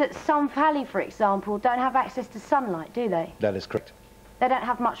chickens at Sun Valley, for example, don't have access to sunlight, do they? That is correct. They don't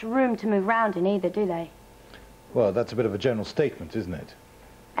have much room to move around in either, do they? Well, that's a bit of a general statement, isn't it?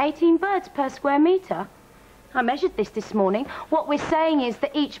 18 birds per square metre. I measured this morning. What we're saying is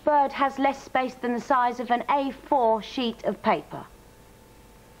that each bird has less space than the size of an A4 sheet of paper.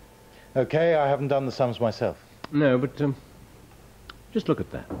 Okay, I haven't done the sums myself. No, but just look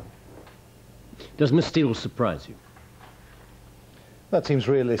at that. Does Miss Steele surprise you? That seems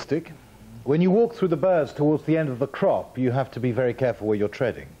realistic. When you walk through the birds towards the end of the crop, you have to be very careful where you're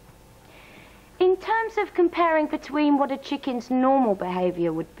treading. In terms of comparing between what a chicken's normal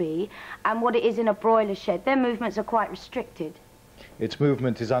behaviour would be and what it is in a broiler shed, their movements are quite restricted. Its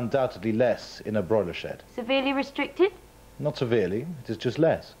movement is undoubtedly less in a broiler shed. Severely restricted? Not severely, it is just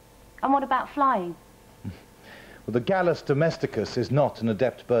less. And what about flying? Well, the Gallus domesticus is not an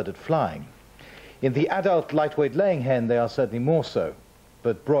adept bird at flying. In the adult lightweight laying hen, they are certainly more so,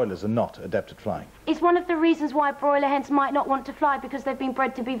 but broilers are not adept at flying. Is one of the reasons why broiler hens might not want to fly because they've been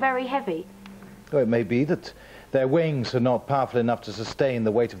bred to be very heavy? Oh, it may be that their wings are not powerful enough to sustain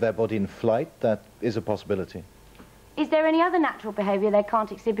the weight of their body in flight. That is a possibility. Is there any other natural behaviour they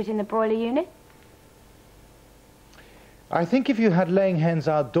can't exhibit in the broiler unit? I think if you had laying hens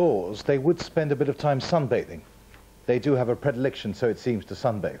outdoors, they would spend a bit of time sunbathing. They do have a predilection, so it seems, to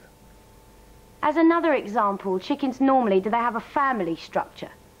sunbathe. As another example, chickens normally, do they have a family structure?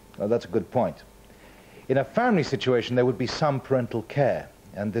 Oh, that's a good point. In a family situation, there would be some parental care,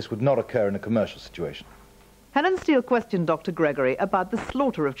 and this would not occur in a commercial situation. Helen Steele questioned Dr. Gregory about the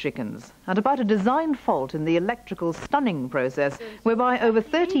slaughter of chickens and about a design fault in the electrical stunning process whereby over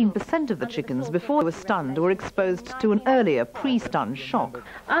 13% of the chickens before they were stunned were exposed to an earlier pre-stun shock.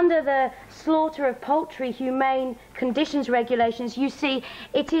 Under the slaughter of poultry humane conditions regulations, you see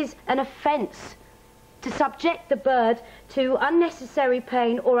it is an offence to subject the bird to unnecessary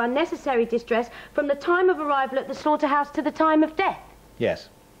pain or unnecessary distress from the time of arrival at the slaughterhouse to the time of death. Yes.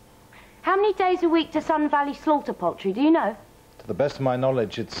 How many days a week does Sun Valley slaughter poultry, do you know? To the best of my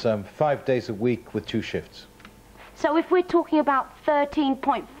knowledge, it's 5 days a week with 2 shifts. So if we're talking about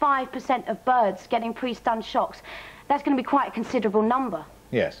 13.5% of birds getting pre-stun shocks, that's going to be quite a considerable number.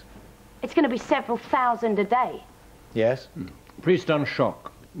 Yes. It's going to be several thousand a day. Yes. Pre-stun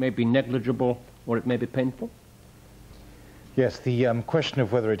shock may be negligible or it may be painful? Yes, the question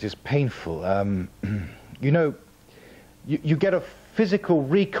of whether it is painful. You know, you get a physical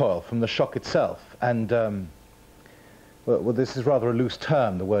recoil from the shock itself, and, well, this is rather a loose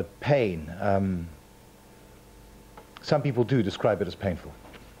term, the word pain. Some people do describe it as painful.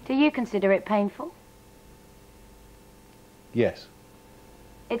 Do you consider it painful? Yes.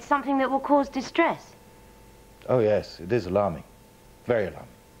 It's something that will cause distress? Oh, yes, it is alarming. Very alarming.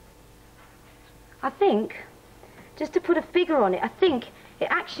 I think, just to put a figure on it, I think it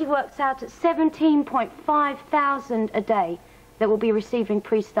actually works out at 17.5 thousand a day that will be receiving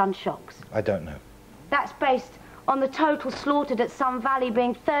pre-stun shocks. I don't know. That's based on the total slaughtered at Sun Valley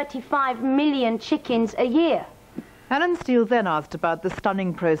being 35 million chickens a year. Helen Steele then asked about the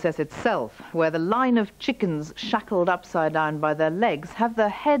stunning process itself, where the line of chickens shackled upside down by their legs have their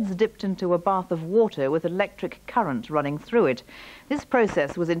heads dipped into a bath of water with electric current running through it. This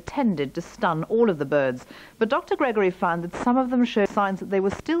process was intended to stun all of the birds, but Dr. Gregory found that some of them showed signs that they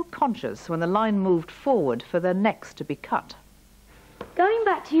were still conscious when the line moved forward for their necks to be cut. Going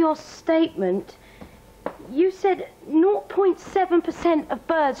back to your statement, you said 0.7% of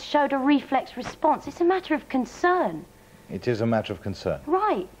birds showed a reflex response. It's a matter of concern. It is a matter of concern.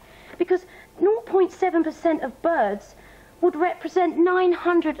 Right, because 0.7% of birds would represent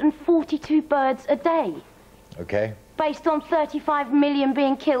 942 birds a day. Okay. Based on 35 million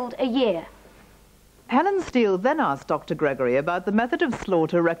being killed a year. Helen Steele then asked Dr. Gregory about the method of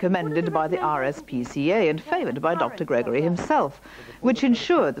slaughter recommended by the RSPCA and favoured by Dr. Gregory himself, which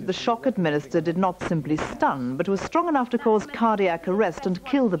ensured that the shock administered did not simply stun, but was strong enough to cause cardiac arrest and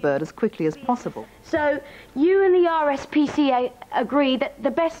kill the bird as quickly as possible. So you and the RSPCA agree that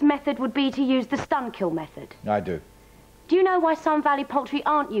the best method would be to use the stun kill method? I do. Do you know why Sun Valley poultry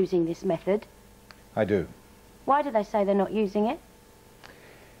aren't using this method? I do. Why do they say they're not using it?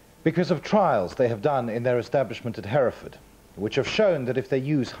 Because of trials they have done in their establishment at Hereford, which have shown that if they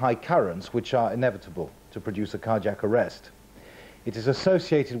use high currents, which are inevitable to produce a cardiac arrest, it is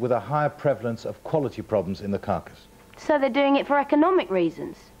associated with a higher prevalence of quality problems in the carcass. So they're doing it for economic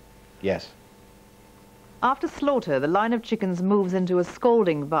reasons? Yes. After slaughter, the line of chickens moves into a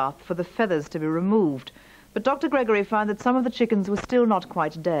scalding bath for the feathers to be removed, but Dr. Gregory found that some of the chickens were still not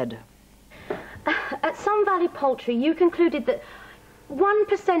quite dead. At Sun Valley Poultry, you concluded that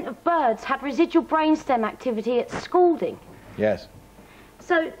 1% of birds had residual brainstem activity at scalding. Yes.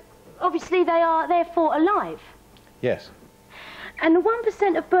 So, obviously, they are therefore alive. Yes. And the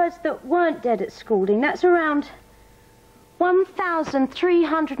 1% of birds that weren't dead at scalding, that's around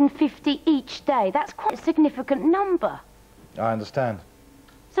 1,350 each day. That's quite a significant number. I understand.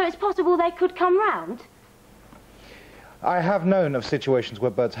 So it's possible they could come round? I have known of situations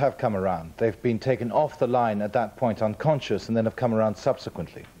where birds have come around. They've been taken off the line at that point unconscious and then have come around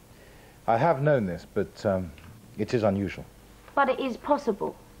subsequently. I have known this, but it is unusual. But it is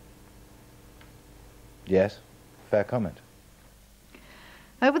possible. Yes, fair comment.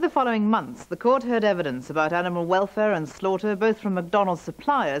 Over the following months, the court heard evidence about animal welfare and slaughter, both from McDonald's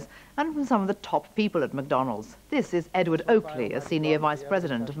suppliers and from some of the top people at McDonald's. This is Edward Oakley, a senior vice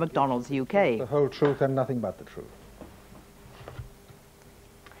president of McDonald's UK. The whole truth and nothing but the truth.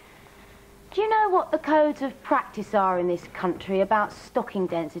 Do you know what the codes of practice are in this country about stocking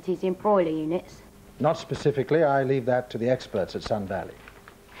densities in broiler units? Not specifically. I leave that to the experts at Sun Valley.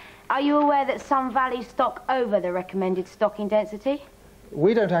 Are you aware that Sun Valley stock over the recommended stocking density?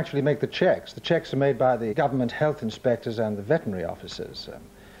 We don't actually make the checks. The checks are made by the government health inspectors and the veterinary officers.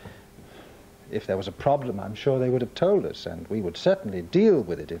 If there was a problem, I'm sure they would have told us, and we would certainly deal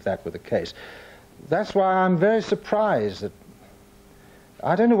with it if that were the case. That's why I'm very surprised that...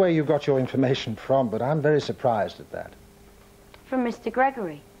 I don't know where you got your information from, but I'm very surprised at that. From Mr.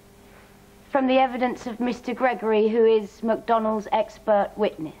 Gregory. From the evidence of Mr. Gregory, who is McDonald's expert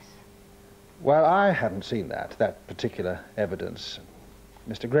witness. Well, I haven't seen that particular evidence.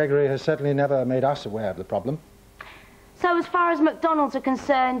 Mr. Gregory has certainly never made us aware of the problem. So as far as McDonald's are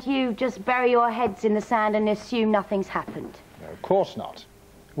concerned, you just bury your heads in the sand and assume nothing's happened? No, of course not.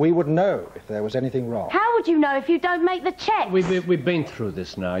 We would know if there was anything wrong. How would you know if you don't make the checks? We've been through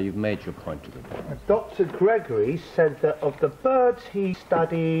this now. You've made your point to them. Dr. Gregory said that of the birds he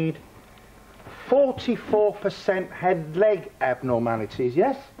studied, 44% had leg abnormalities,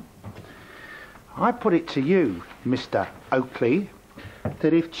 yes? I put it to you, Mr. Oakley,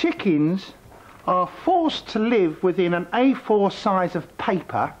 that if chickens are forced to live within an A4 size of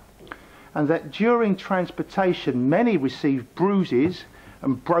paper, and that during transportation many receive bruises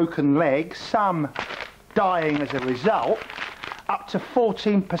and broken legs, some dying as a result, up to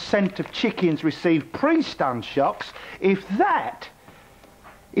 14% of chickens receive pre-stun shocks, if that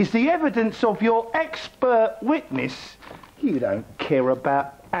is the evidence of your expert witness, you don't care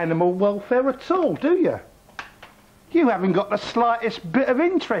about animal welfare at all, do you? You haven't got the slightest bit of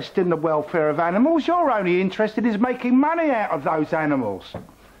interest in the welfare of animals. You're only interested in making money out of those animals.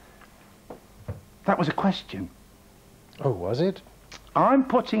 That was a question. Oh, was it? I'm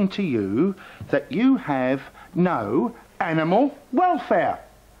putting to you that you have no animal welfare.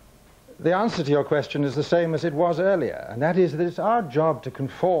 The answer to your question is the same as it was earlier, and that is that it's our job to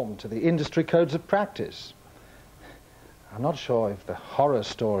conform to the industry codes of practice. I'm not sure if the horror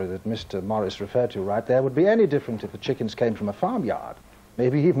story that Mr. Morris referred to right there would be any different if the chickens came from a farmyard.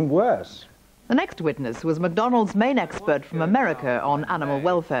 Maybe even worse. The next witness was McDonald's main expert from America on animal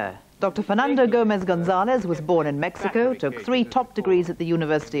welfare. Dr. Fernando Gomez-Gonzalez was born in Mexico, took 3 top degrees at the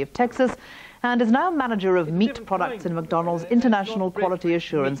University of Texas, and is now manager of meat products in McDonald's International Quality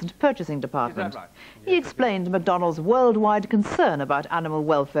Assurance and Purchasing Department. He explained McDonald's worldwide concern about animal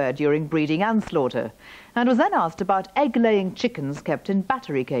welfare during breeding and slaughter, and was then asked about egg-laying chickens kept in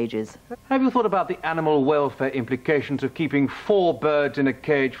battery cages. Have you thought about the animal welfare implications of keeping 4 birds in a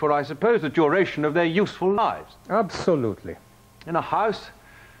cage for, I suppose, the duration of their useful lives? Absolutely. In a house,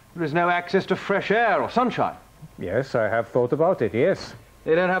 there is no access to fresh air or sunshine. Yes, I have thought about it, yes.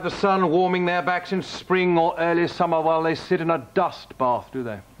 They don't have the sun warming their backs in spring or early summer while they sit in a dust bath, do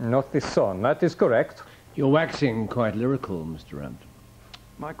they? Not the sun, that is correct. You're waxing quite lyrical, Mr. Ant.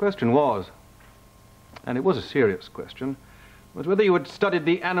 My question was, and it was a serious question, was whether you had studied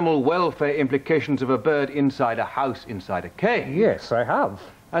the animal welfare implications of a bird inside a house, inside a cage. Yes, I have.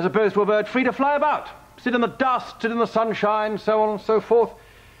 As opposed to a bird free to fly about, sit in the dust, sit in the sunshine, so on and so forth,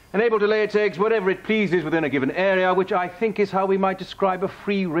 and able to lay its eggs wherever it pleases within a given area, which I think is how we might describe a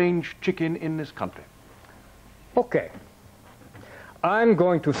free-range chicken in this country. Okay. I'm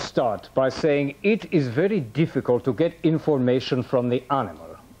going to start by saying it is very difficult to get information from the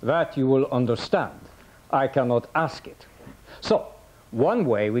animal. That you will understand. I cannot ask it. So, one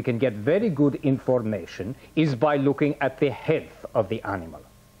way we can get very good information is by looking at the health of the animal.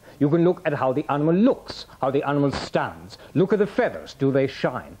 You can look at how the animal looks, how the animal stands. Look at the feathers, do they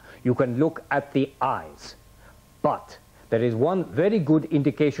shine? You can look at the eyes. But there is one very good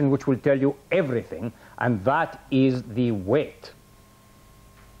indication which will tell you everything, and that is the weight.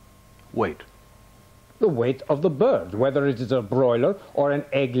 Weight? The weight of the bird, whether it is a broiler or an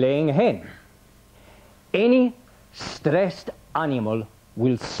egg-laying hen. Any stressed animal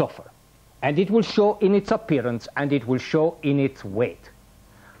will suffer, and it will show in its appearance, and it will show in its weight.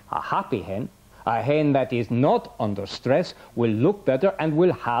 A happy hen, a hen that is not under stress, will look better and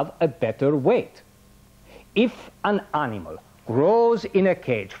will have a better weight. If an animal grows in a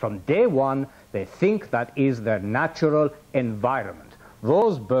cage from day one, they think that is their natural environment.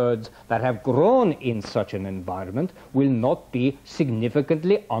 Those birds that have grown in such an environment will not be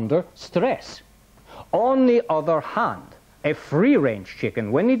significantly under stress. On the other hand, A free-range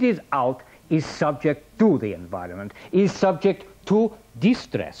chicken, when it is out, is subject to the environment, is subject to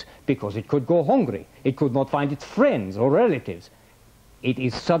distress, because it could go hungry, it could not find its friends or relatives. It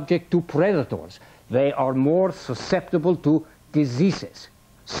is subject to predators. They are more susceptible to diseases.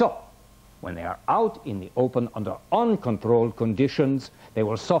 So, when they are out in the open under uncontrolled conditions, they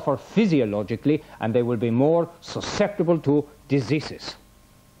will suffer physiologically and they will be more susceptible to diseases.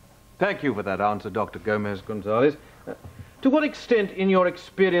 Thank you for that answer, Dr. Gomez-Gonzalez. To what extent, in your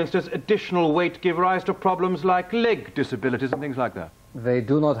experience, does additional weight give rise to problems like leg disabilities and things like that? They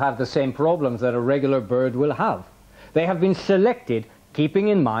do not have the same problems that a regular bird will have. They have been selected keeping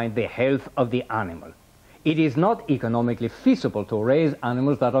in mind the health of the animal. It is not economically feasible to raise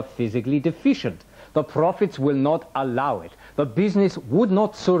animals that are physically deficient. The profits will not allow it. The business would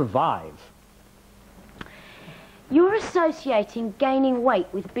not survive. You're associating gaining weight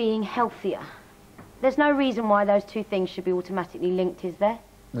with being healthier. There's no reason why those two things should be automatically linked, is there?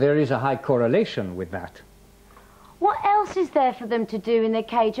 There is a high correlation with that. What else is there for them to do in their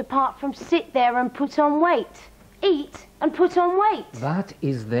cage apart from sit there and put on weight? Eat and put on weight? That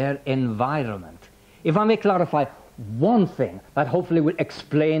is their environment. If I may clarify one thing that hopefully will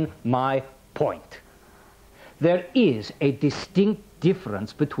explain my point. There is a distinct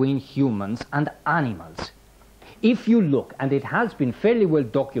difference between humans and animals. If you look, and it has been fairly well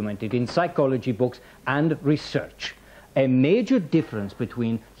documented in psychology books and research, a major difference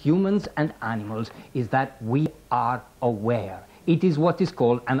between humans and animals is that we are aware. It is what is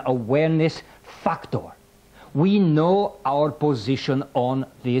called an awareness factor. We know our position on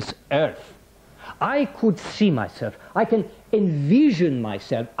this earth. I could see myself, I can envision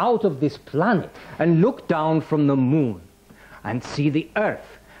myself out of this planet and look down from the moon and see the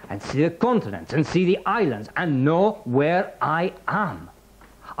earth and see the continents and see the islands and know where I am.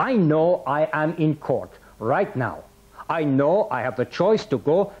 I know I am in court right now. I know I have the choice to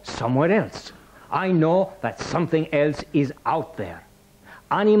go somewhere else. I know that something else is out there.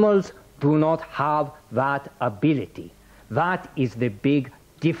 Animals do not have that ability. That is the big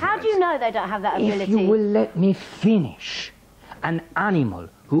difference. How do you know they don't have that ability? If you will let me finish. An animal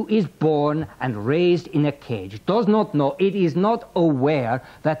who is born and raised in a cage does not know, it is not aware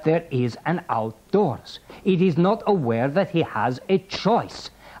that there is an outdoors. It is not aware that he has a choice.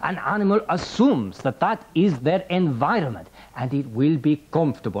 An animal assumes that that is their environment and it will be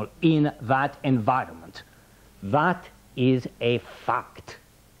comfortable in that environment. That is a fact.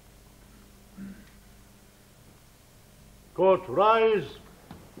 Court, rise.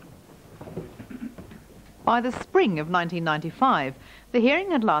 By the spring of 1995, the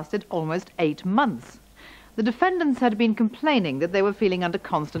hearing had lasted almost 8 months. The defendants had been complaining that they were feeling under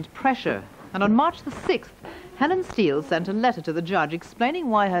constant pressure, and on March the 6th, Helen Steele sent a letter to the judge explaining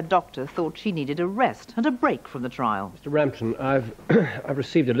why her doctor thought she needed a rest and a break from the trial. Mr. Rampton, I've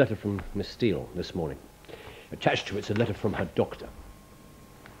received a letter from Miss Steele this morning. Attached to it's a letter from her doctor.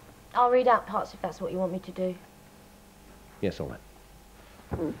 I'll read out parts if that's what you want me to do. Yes, all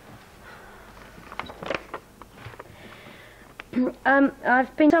right.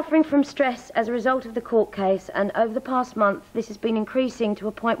 I've been suffering from stress as a result of the court case, and over the past month this has been increasing to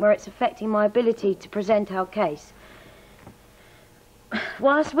a point where it's affecting my ability to present our case.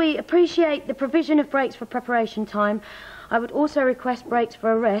 Whilst we appreciate the provision of breaks for preparation time, I would also request breaks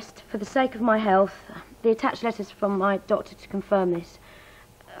for a rest for the sake of my health. The attached letter's from my doctor to confirm this.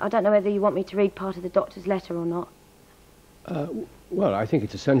 I don't know whether you want me to read part of the doctor's letter or not. Well, I think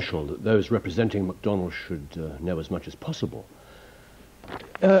it's essential that those representing McDonald should know as much as possible.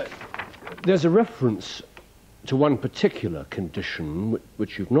 There's a reference to one particular condition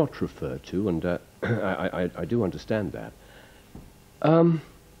which you've not referred to, and I do understand that.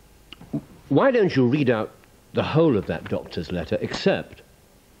 Why don't you read out the whole of that doctor's letter, except,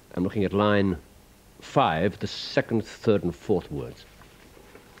 I'm looking at line 5, the second, third and fourth words.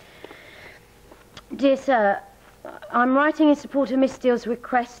 Dear Sir, I'm writing in support of Miss Steele's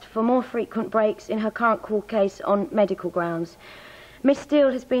request for more frequent breaks in her current court case on medical grounds. Miss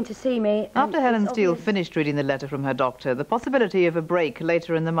Steele has been to see me. After Helen Steele finished reading the letter from her doctor, the possibility of a break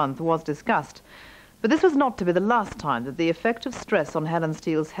later in the month was discussed. But this was not to be the last time that the effect of stress on Helen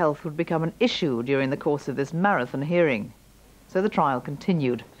Steele's health would become an issue during the course of this marathon hearing. So the trial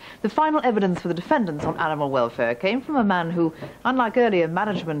continued. The final evidence for the defendants on animal welfare came from a man who, unlike earlier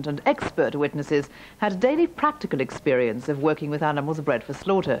management and expert witnesses, had daily practical experience of working with animals bred for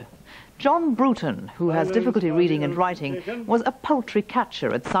slaughter. John Bruton, who has difficulty reading and writing, was a poultry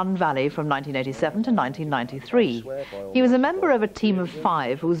catcher at Sun Valley from 1987 to 1993. He was a member of a team of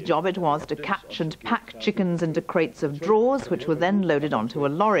 5 whose job it was to catch and pack chickens into crates of drawers, which were then loaded onto a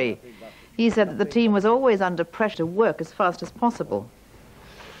lorry. He said that the team was always under pressure to work as fast as possible.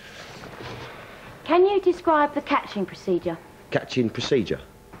 Can you describe the catching procedure? Catching procedure?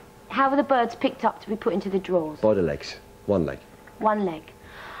 How were the birds picked up to be put into the drawers? By the legs. One leg. One leg.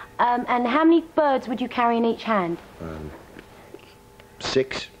 And how many birds would you carry in each hand?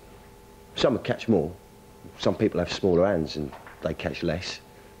 6. Some would catch more. Some people have smaller hands and they catch less.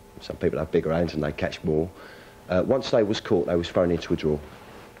 Some people have bigger hands and they catch more. Once they was caught, they was thrown into a drawer.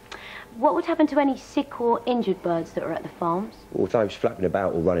 What would happen to any sick or injured birds that were at the farms? Well, if they was flapping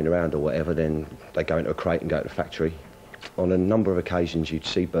about or running around or whatever, then they go into a crate and go to the factory. On a number of occasions, you'd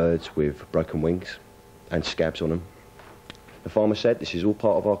see birds with broken wings and scabs on them. The farmer said, this is all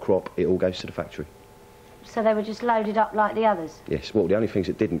part of our crop, it all goes to the factory. So they were just loaded up like the others? Yes, well, the only things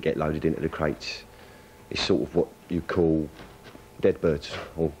that didn't get loaded into the crates is sort of what you call dead birds,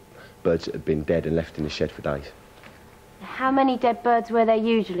 or birds that have been dead and left in the shed for days. How many dead birds were there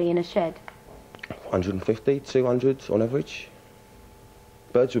usually in a shed? 150, 200 on average.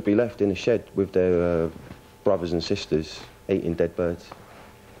 Birds would be left in the shed with their brothers and sisters eating dead birds.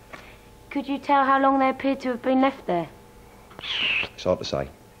 Could you tell how long they appeared to have been left there? It's hard to say.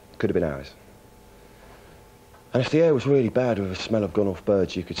 Could have been hours. And if the air was really bad with a smell of gone-off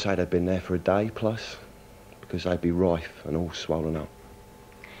birds, you could say they'd been there for a day plus, because they'd be rife and all swollen up.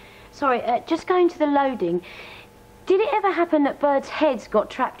 Sorry, just going to the loading, did it ever happen that birds' heads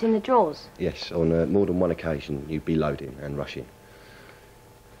got trapped in the drawers? Yes, on more than one occasion you'd be loading and rushing.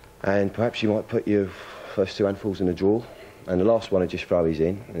 And perhaps you might put your first 2 handfuls in a drawer, and the last one would just throw his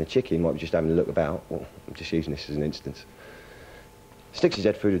in, and the chicken might be just having a look about. Well, I'm just using this as an instance. Sticks his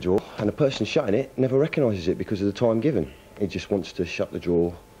head through the drawer, and the person shutting it never recognises it because of the time given. He just wants to shut the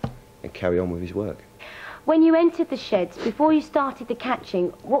drawer and carry on with his work. When you entered the sheds, before you started the catching,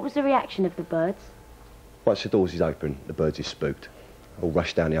 what was the reaction of the birds? Once the doors is open, the birds is spooked. All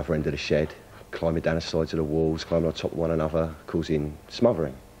rush down the other end of the shed, climbing down the sides of the walls, climbing on top of one another, causing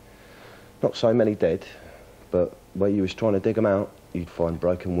smothering. Not so many dead, but where you was trying to dig them out, you'd find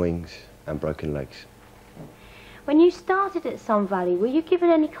broken wings and broken legs. When you started at Sun Valley, were you given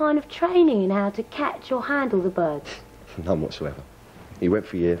any kind of training in how to catch or handle the birds? None whatsoever. You went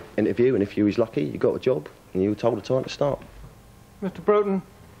for your interview, and if you was lucky, you got a job, and you were told the time to start. Mr. Broughton,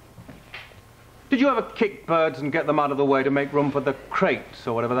 did you ever kick birds and get them out of the way to make room for the crates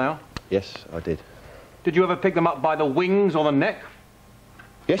or whatever they are? Yes, I did. Did you ever pick them up by the wings or the neck?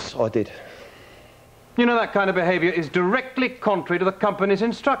 Yes, I did. You know that kind of behaviour is directly contrary to the company's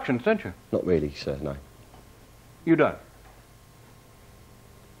instructions, don't you? Not really, sir, no. You don't?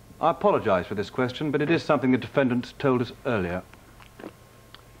 I apologise for this question, but it is something the defendant told us earlier.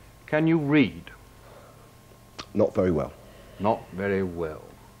 Can you read? Not very well. Not very well.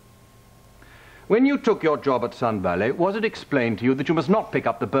 When you took your job at Sun Valley, was it explained to you that you must not pick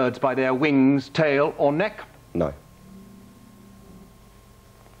up the birds by their wings, tail or neck? No.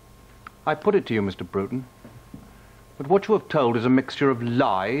 I put it to you, Mr. Broughton, but what you have told is a mixture of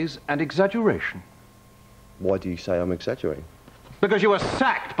lies and exaggeration. Why do you say I'm exaggerating? Because you were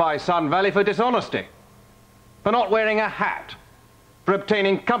sacked by Sun Valley for dishonesty, for not wearing a hat, for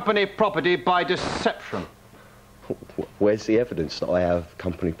obtaining company property by deception. Where's the evidence that I have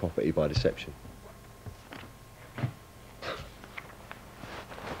company property by deception?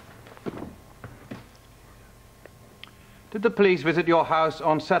 Did the police visit your house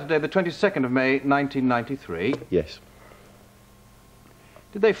on Saturday the 22nd of May 1993? Yes.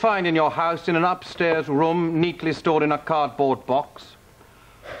 Did they find in your house, in an upstairs room, neatly stored in a cardboard box,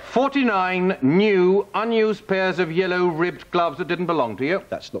 49 new, unused pairs of yellow-ribbed gloves that didn't belong to you?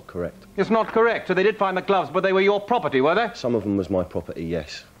 That's not correct. It's not correct. So they did find the gloves, but they were your property, were they? Some of them was my property,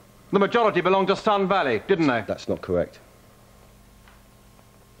 yes. The majority belonged to Sun Valley, didn't they? That's not correct.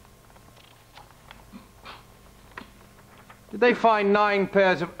 Did they find 9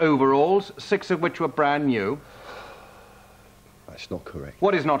 pairs of overalls, 6 of which were brand new? That's not correct.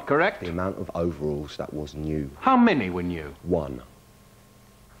 What is not correct? The amount of overalls that was new. How many were new? 1.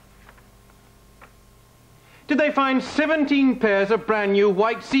 Did they find 17 pairs of brand new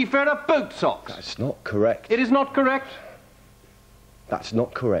white seafarer boat socks? That's not correct. It is not correct? That's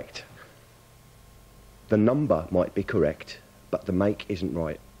not correct. The number might be correct, but the make isn't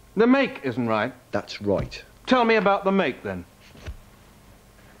right. The make isn't right? That's right. Tell me about the make, then.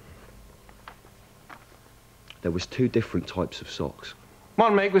 There was 2 different types of socks.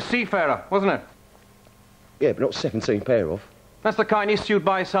 One make was seafarer, wasn't it? Yeah, but not 17 pair of. That's the kind issued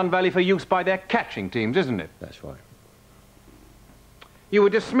by Sun Valley for use by their catching teams, isn't it? That's right. You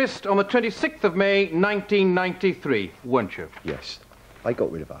were dismissed on the 26th of May, 1993, weren't you? Yes. They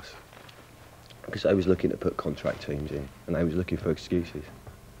got rid of us. Because they was looking to put contract teams in, and they was looking for excuses.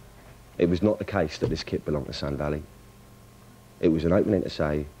 It was not the case that this kit belonged to Sun Valley. It was an opening to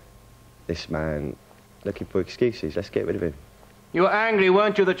say, this man looking for excuses, let's get rid of him. You were angry,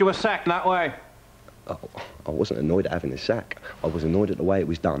 weren't you, that you were sacked that way? Oh, I wasn't annoyed at having the sack. I was annoyed at the way it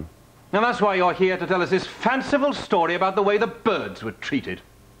was done. And that's why you're here to tell us this fanciful story about the way the birds were treated.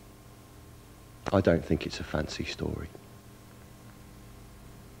 I don't think it's a fancy story.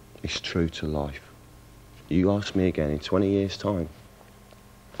 It's true to life. You ask me again in 20 years' time,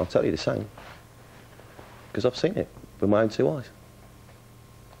 I'll tell you the same. Because I've seen it with my own 2 eyes.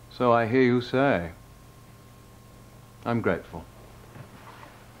 So I hear you say. I'm grateful.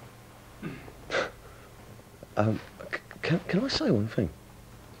 Can I say one thing?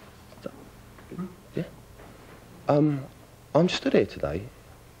 Yeah. I'm stood here today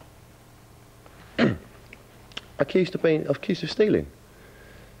accused of stealing.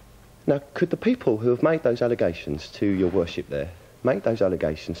 Now, could the people who have made those allegations to your worship there make those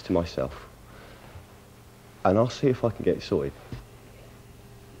allegations to myself? And I'll see if I can get it sorted.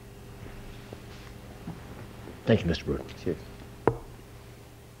 Thank you, Mr. Bruton. Cheers.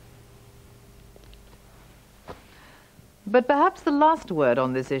 But perhaps the last word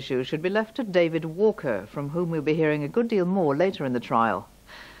on this issue should be left to David Walker, from whom we'll be hearing a good deal more later in the trial.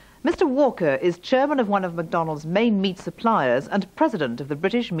 Mr. Walker is chairman of one of McDonald's main meat suppliers and president of the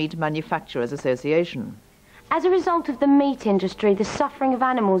British Meat Manufacturers Association. As a result of the meat industry, the suffering of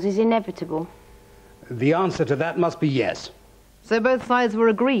animals is inevitable. The answer to that must be yes. So both sides were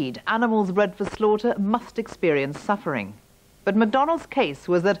agreed. Animals bred for slaughter must experience suffering. But McDonald's case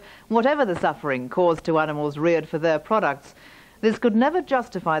was that whatever the suffering caused to animals reared for their products, this could never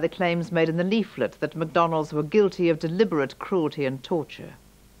justify the claims made in the leaflet that McDonald's were guilty of deliberate cruelty and torture.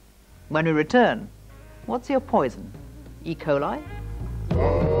 When we return, what's your poison? E. coli?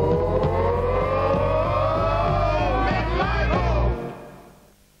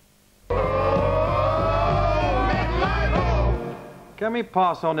 Can we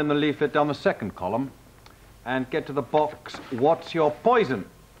pass on in the leaflet down the second column and get to the box, what's your poison?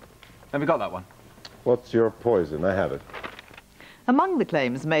 Have you got that one? What's your poison? I have it. Among the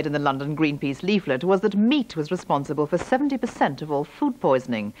claims made in the London Greenpeace leaflet was that meat was responsible for 70% of all food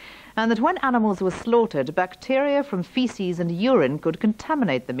poisoning, and that when animals were slaughtered, bacteria from feces and urine could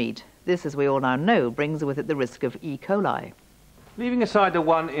contaminate the meat. This, as we all now know, brings with it the risk of E. coli. Leaving aside the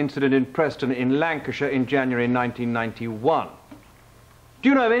one incident in Preston in Lancashire in January 1991, do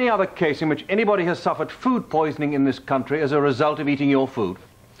you know of any other case in which anybody has suffered food poisoning in this country as a result of eating your food?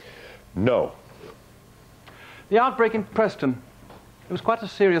 No. The outbreak in Preston, it was quite a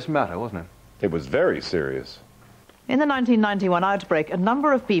serious matter, wasn't it? It was very serious. In the 1991 outbreak, a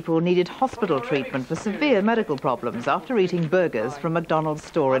number of people needed hospital treatment for severe medical problems after eating burgers from McDonald's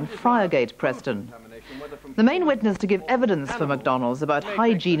store in Friargate, Preston. The main witness to give evidence for McDonald's about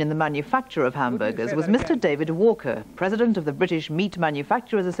hygiene in the manufacture of hamburgers was Mr. David Walker, president of the British Meat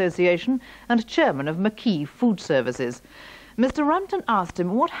Manufacturers Association and chairman of McKee Food Services. Mr. Rampton asked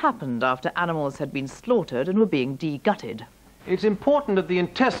him what happened after animals had been slaughtered and were being de-gutted. It's important that the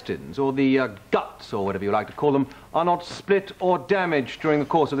intestines, or the guts, or whatever you like to call them, are not split or damaged during the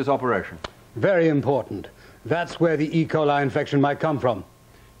course of this operation. Very important. That's where the E. coli infection might come from.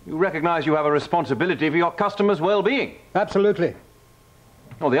 You recognize you have a responsibility for your customers' well-being. Absolutely.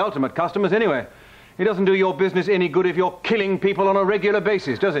 Or the ultimate customers, anyway. It doesn't do your business any good if you're killing people on a regular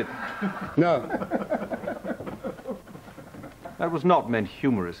basis, does it? No. That was not meant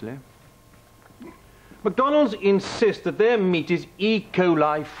humorously. McDonald's insist that their meat is E.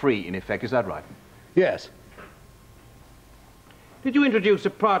 coli free, in effect. Is that right? Yes. Did you introduce,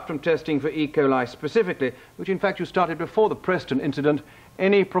 apart from testing for E. coli specifically, which in fact you started before the Preston incident,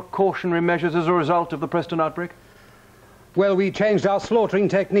 any precautionary measures as a result of the Preston outbreak? Well, we changed our slaughtering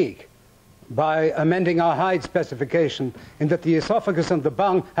technique by amending our hide specification in that the esophagus and the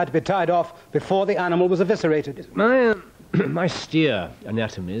bung had to be tied off before the animal was eviscerated. My steer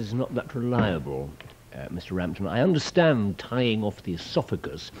anatomy is not that reliable, Mr. Rampton. I understand tying off the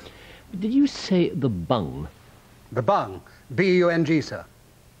esophagus. But did you say the bung? The bung. B-U-N-G, sir.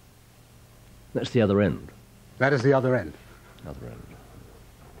 That's the other end. That is the other end. Other end.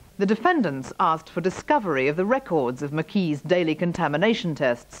 The defendants asked for discovery of the records of McKee's daily contamination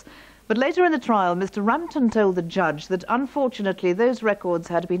tests. But later in the trial, Mr. Rampton told the judge that unfortunately those records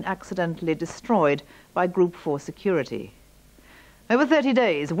had been accidentally destroyed by Group 4 security. Over 30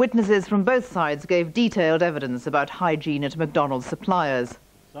 days, witnesses from both sides gave detailed evidence about hygiene at McDonald's suppliers.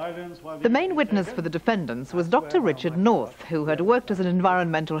 The main witness for the defendants was Dr. Richard North, who had worked as an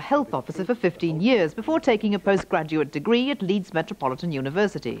environmental health officer for 15 years before taking a postgraduate degree at Leeds Metropolitan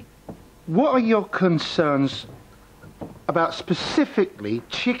University. What are your concerns about specifically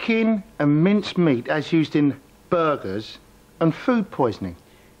chicken and minced meat as used in burgers and food poisoning?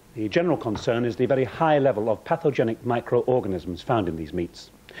 The general concern is the very high level of pathogenic microorganisms found in these meats.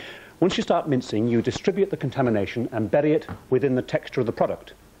 Once you start mincing, you distribute the contamination and bury it within the texture of the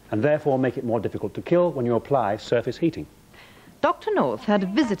product, and therefore make it more difficult to kill when you apply surface heating. Dr. North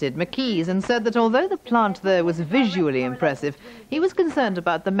had visited McKee's and said that although the plant there was visually impressive, he was concerned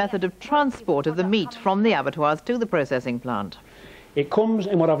about the method of transport of the meat from the abattoirs to the processing plant. It comes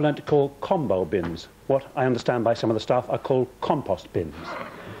in what I've learned to call combo bins, what I understand by some of the staff are called compost bins.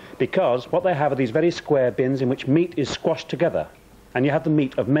 Because what they have are these very square bins in which meat is squashed together, and you have the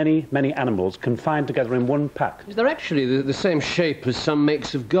meat of many, many animals confined together in one pack. They're actually the same shape as some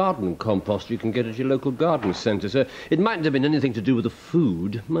makes of garden compost you can get at your local garden centre, so it mightn't have been anything to do with the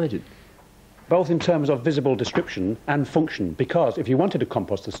food, might it? Both in terms of visible description and function, because if you wanted to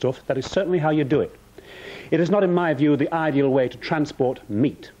compost the stuff, that is certainly how you do it. It is not, in my view, the ideal way to transport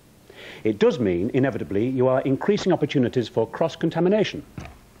meat. It does mean, inevitably, you are increasing opportunities for cross-contamination.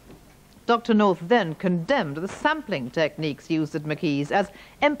 Dr. North then condemned the sampling techniques used at McKee's as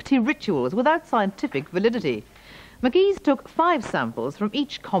empty rituals without scientific validity. McKee's took 5 samples from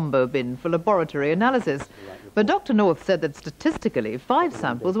each combo bin for laboratory analysis, but Dr. North said that statistically 5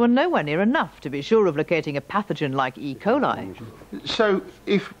 samples were nowhere near enough to be sure of locating a pathogen like E. coli. So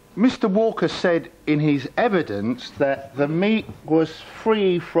if Mr. Walker said in his evidence that the meat was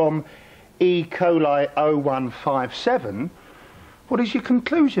free from E. coli 0157, what is your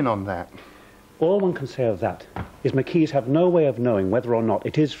conclusion on that? All one can say of that is McKee's have no way of knowing whether or not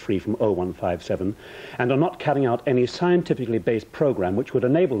it is free from 0157 and are not carrying out any scientifically based programme which would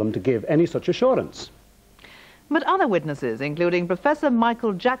enable them to give any such assurance. But other witnesses, including Professor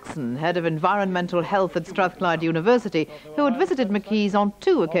Michael Jackson, head of environmental health at Strathclyde University, who had visited McKee's on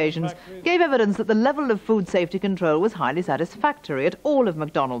 2 occasions, gave evidence that the level of food safety control was highly satisfactory at all of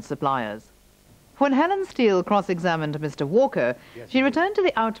McDonald's suppliers. When Helen Steele cross-examined Mr. Walker, she returned to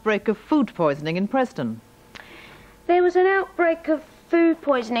the outbreak of food poisoning in Preston. There was an outbreak of food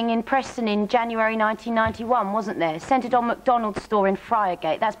poisoning in Preston in January 1991, wasn't there? Centred on McDonald's store in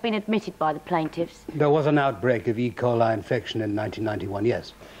Friargate. That's been admitted by the plaintiffs. There was an outbreak of E. coli infection in 1991,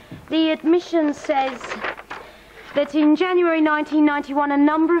 yes. The admission says that in January 1991, a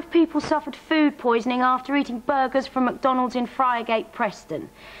number of people suffered food poisoning after eating burgers from McDonald's in Friargate, Preston.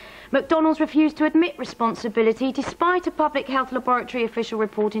 McDonald's refused to admit responsibility despite a public health laboratory official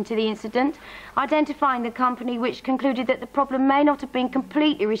report into the incident, identifying the company, which concluded that the problem may not have been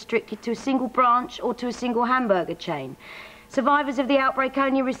completely restricted to a single branch or to a single hamburger chain. Survivors of the outbreak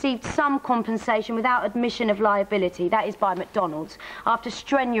only received some compensation without admission of liability, that is by McDonald's. After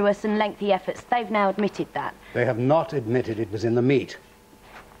strenuous and lengthy efforts, they've now admitted that. They have not admitted it was in the meat.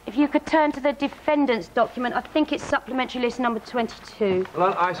 If you could turn to the defendant's document, I think it's supplementary list number 22.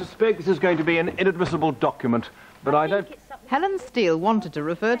 Well, I suspect this is going to be an inadmissible document, but I don't... Helen Steele wanted to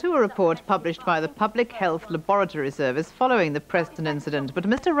refer to a report published by the Public Health Laboratory Service following the Preston incident, but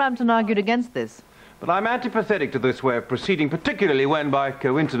Mr. Rampton argued against this. But I'm antipathetic to this way of proceeding, particularly when, by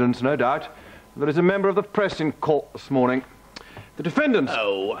coincidence, no doubt, there is a member of the press in court this morning. The defendant...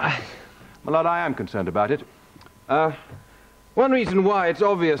 Oh, my lord, I am concerned about it. One reason why it's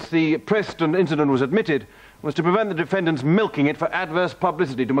obvious the Preston incident was admitted was to prevent the defendants milking it for adverse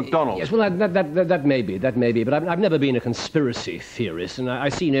publicity to McDonald's. Yes, well, that may be, but I've never been a conspiracy theorist, and I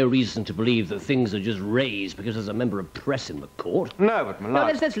see no reason to believe that things are just raised because there's a member of press in the court. No, but, my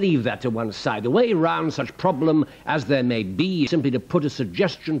lord... No, let's leave that to one side. The way round such problem as there may be is simply to put a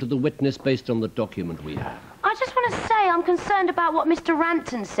suggestion to the witness based on the document we have. I just want to say I'm concerned about what Mr.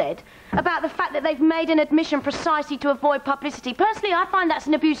 Rampton said, about the fact that they've made an admission precisely to avoid publicity. Personally, I find that's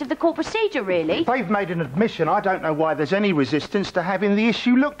an abuse of the court procedure, really. If they've made an admission, I don't know why there's any resistance to having the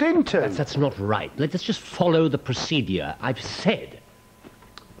issue looked into. That's not right. Let's just follow the procedure. I've said.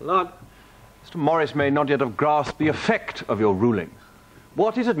 Lord, Mr. Morris may not yet have grasped the effect of your ruling.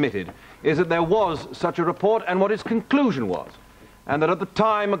 What is admitted is that there was such a report and what its conclusion was, and that at the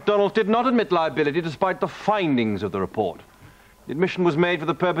time McDonald's did not admit liability despite the findings of the report. The admission was made for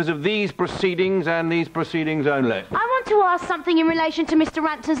the purpose of these proceedings and these proceedings only. I want to ask something in relation to Mr.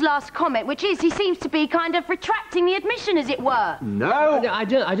 Rampton's last comment, which is he seems to be kind of retracting the admission, as it were. No! I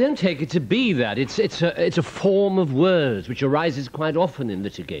don't take it to be that. It's a form of words which arises quite often in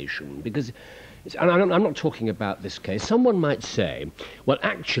litigation, because And I'm not talking about this case. Someone might say, well,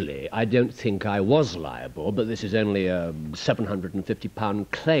 actually, I don't think I was liable, but this is only a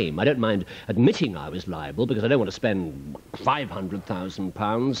 £750 claim. I don't mind admitting I was liable because I don't want to spend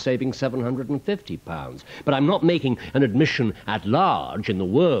 £500,000 saving £750. But I'm not making an admission at large in the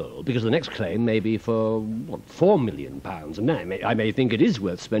world because the next claim may be for, what, £4 million. And I may think it is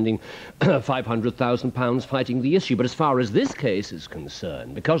worth spending £500,000 fighting the issue. But as far as this case is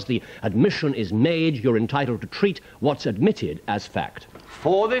concerned, because the admission is made, you're entitled to treat what's admitted as fact.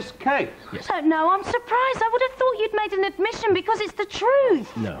 For this case? Yes. I don't know. I'm surprised. I would have thought you'd made an admission because it's the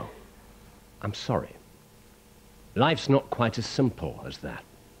truth. No. I'm sorry. Life's not quite as simple as that.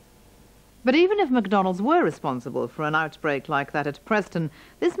 But even if McDonald's were responsible for an outbreak like that at Preston,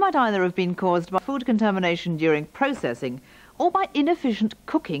 this might either have been caused by food contamination during processing or by inefficient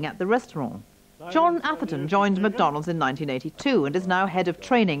cooking at the restaurant. John Atherton joined McDonald's in 1982 and is now head of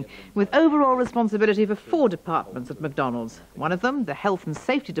training, with overall responsibility for 4 departments at McDonald's. One of them, the Health and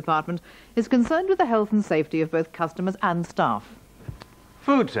Safety Department, is concerned with the health and safety of both customers and staff.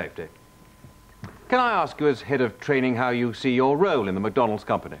 Food safety. Can I ask you as head of training how you see your role in the McDonald's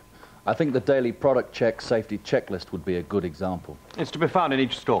company? I think the daily product check safety checklist would be a good example. It's to be found in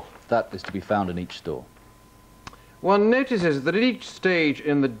each store? That is to be found in each store. One notices that at each stage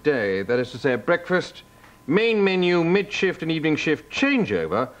in the day, that is to say at breakfast, main menu, mid-shift and evening shift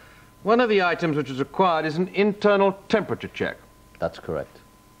changeover, one of the items which is required is an internal temperature check. That's correct.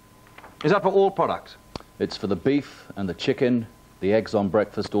 Is that for all products? It's for the beef and the chicken, the eggs on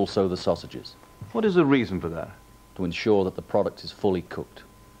breakfast, also the sausages. What is the reason for that? To ensure that the product is fully cooked.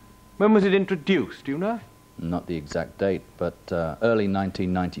 When was it introduced, do you know? Not the exact date, but early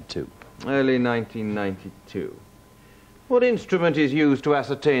 1992. Early 1992. What instrument is used to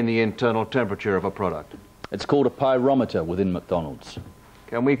ascertain the internal temperature of a product? It's called a pyrometer within McDonald's.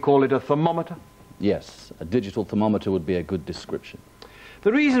 Can we call it a thermometer? Yes, a digital thermometer would be a good description.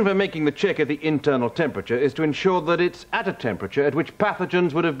 The reason for making the check at the internal temperature is to ensure that it's at a temperature at which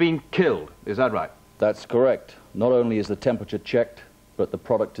pathogens would have been killed. Is that right? That's correct. Not only is the temperature checked, but the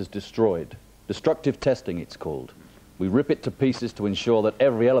product is destroyed. Destructive testing, it's called. We rip it to pieces to ensure that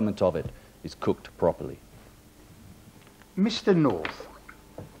every element of it is cooked properly. Mr. North,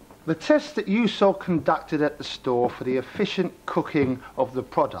 the test that you saw conducted at the store for the efficient cooking of the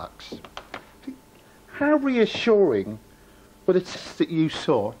products, how reassuring were the tests that you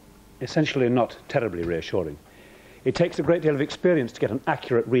saw? Essentially not terribly reassuring. It takes a great deal of experience to get an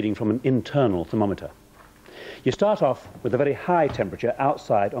accurate reading from an internal thermometer. You start off with a very high temperature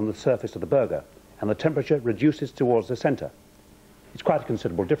outside on the surface of the burger, and the temperature reduces towards the centre. It's quite a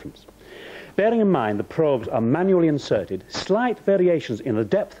considerable difference. Bearing in mind the probes are manually inserted, slight variations in the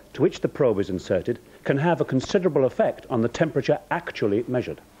depth to which the probe is inserted can have a considerable effect on the temperature actually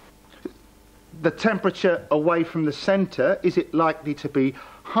measured. The temperature away from the centre, is it likely to be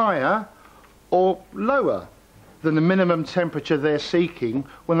higher or lower than the minimum temperature they're seeking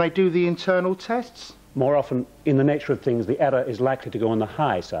when they do the internal tests? More often, in the nature of things, the error is likely to go on the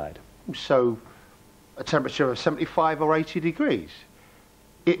high side. So, a temperature of 75 or 80 degrees?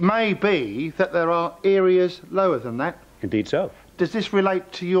 It may be that there are areas lower than that. Indeed so. Does this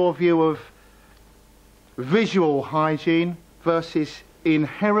relate to your view of visual hygiene versus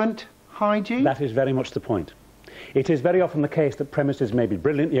inherent hygiene? That is very much the point. It is very often the case that premises may be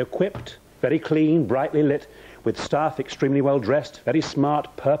brilliantly equipped, very clean, brightly lit, with staff extremely well dressed, very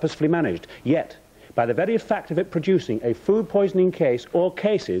smart, purposefully managed. Yet, by the very fact of it producing a food poisoning case or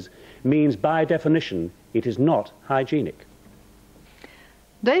cases means by definition it is not hygienic.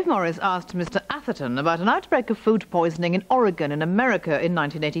 Dave Morris asked Mr. Atherton about an outbreak of food poisoning in Oregon in America in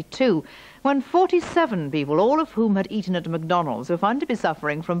 1982, when 47 people, all of whom had eaten at McDonald's, were found to be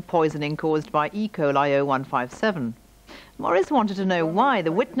suffering from poisoning caused by E. coli 0157. Morris wanted to know why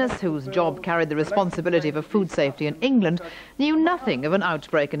the witness, whose job carried the responsibility for food safety in England, knew nothing of an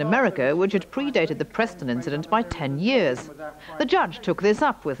outbreak in America which had predated the Preston incident by 10 years. The judge took this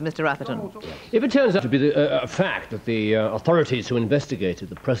up with Mr. Atherton. If it turns out to be a fact that the authorities who investigated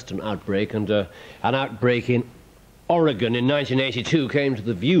the Preston outbreak and an outbreak in Oregon in 1982 came to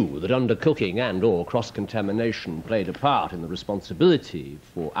the view that undercooking and or cross-contamination played a part in the responsibility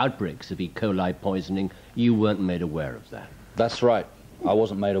for outbreaks of E. coli poisoning, you weren't made aware of that. That's right. I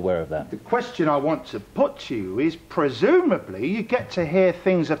wasn't made aware of that. The question I want to put to you is, presumably, you get to hear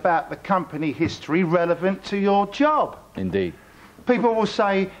things about the company history relevant to your job. Indeed. People will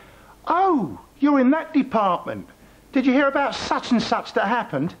say, oh, you're in that department. Did you hear about such and such that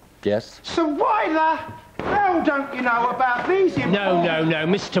happened? Yes. So why the hell don't you know about these important... No,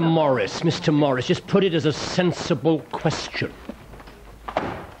 Mr. Morris, just put it as a sensible question.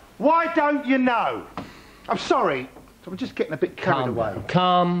 Why don't you know? I'm sorry. I'm just getting a bit carried away.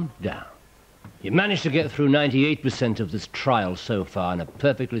 Calm down. You managed to get through 98% of this trial so far in a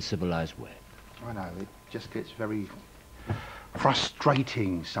perfectly civilized way. I know, it just gets very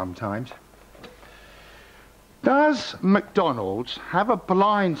frustrating sometimes. Does McDonald's have a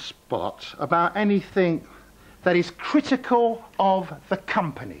blind spot about anything that is critical of the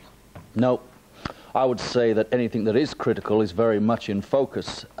company? No. I would say that anything that is critical is very much in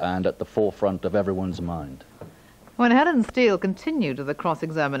focus and at the forefront of everyone's mind. When Helen Steele continued the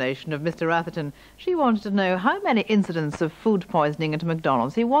cross-examination of Mr. Atherton, she wanted to know how many incidents of food poisoning at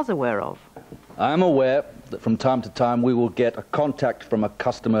McDonald's he was aware of. I am aware that from time to time we will get a contact from a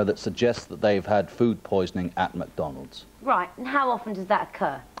customer that suggests that they've had food poisoning at McDonald's. Right, and how often does that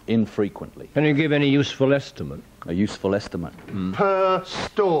occur? Infrequently. Can you give any useful estimate? A useful estimate. Per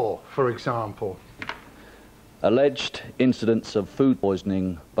store, for example. Alleged incidents of food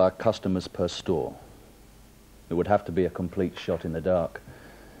poisoning by customers per store. It would have to be a complete shot in the dark.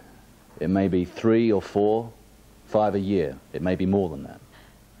 It may be 3 or 4, 5 a year. It may be more than that.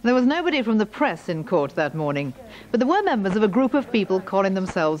 There was nobody from the press in court that morning, but there were members of a group of people calling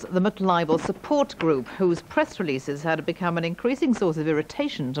themselves the McLibel Support Group, whose press releases had become an increasing source of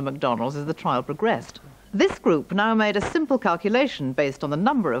irritation to McDonald's as the trial progressed. This group now made a simple calculation based on the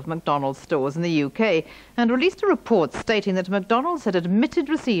number of McDonald's stores in the UK and released a report stating that McDonald's had admitted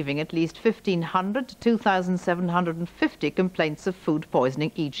receiving at least 1,500 to 2,750 complaints of food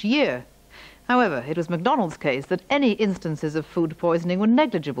poisoning each year. However, it was McDonald's case that any instances of food poisoning were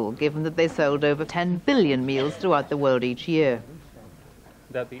negligible, given that they sold over 10 billion meals throughout the world each year.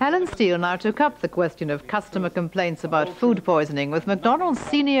 Helen Steele now took up the question of customer complaints about food poisoning with McDonald's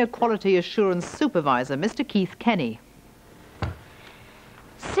Senior Quality Assurance Supervisor, Mr. Keith Kenny.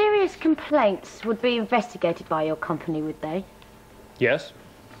 Serious complaints would be investigated by your company, would they? Yes.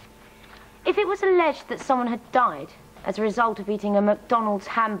 If it was alleged that someone had died as a result of eating a McDonald's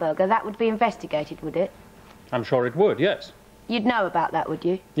hamburger, that would be investigated, would it? I'm sure it would, yes. You'd know about that, would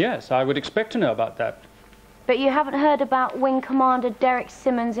you? Yes, I would expect to know about that. But you haven't heard about Wing Commander Derek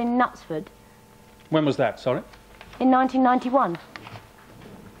Simmons in Knutsford? When was that, sorry? In 1991.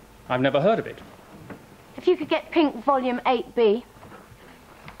 I've never heard of it. If you could get Pink Volume 8B.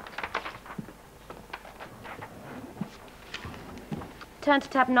 Turn to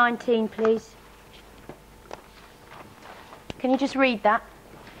tab 19, please. Can you just read that?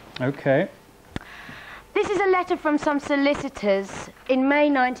 Okay. This is a letter from some solicitors in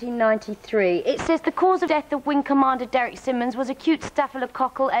May 1993. It says the cause of death of Wing Commander Derek Simmons was acute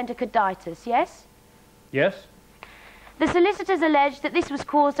staphylococcal enterocolitis, yes? Yes. The solicitors allege that this was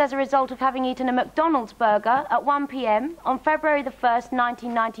caused as a result of having eaten a McDonald's burger at 1 p.m. on February the 1st,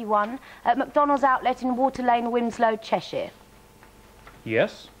 1991 at McDonald's outlet in Water Lane, Winslow, Cheshire.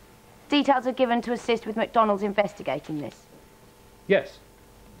 Yes. Details are given to assist with McDonald's investigating this. Yes.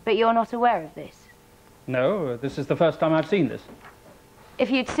 But you're not aware of this? No, this is the first time I've seen this. If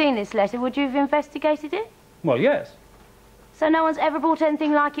you'd seen this letter, would you have investigated it? Well, yes. So no one's ever brought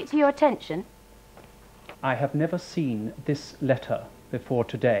anything like it to your attention? I have never seen this letter before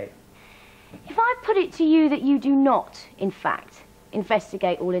today. If I put it to you that you do not, in fact,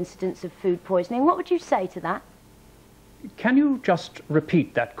 investigate all incidents of food poisoning, what would you say to that? Can you just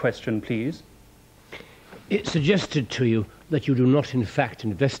repeat that question, please? It suggested to you that you do not, in fact,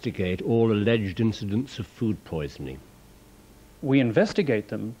 investigate all alleged incidents of food poisoning. We investigate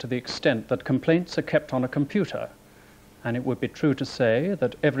them to the extent that complaints are kept on a computer, and it would be true to say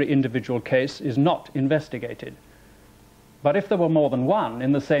that every individual case is not investigated. But if there were more than one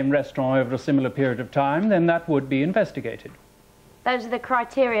in the same restaurant over a similar period of time, then that would be investigated. Those are the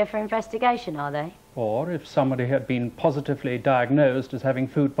criteria for investigation, are they? Or if somebody had been positively diagnosed as having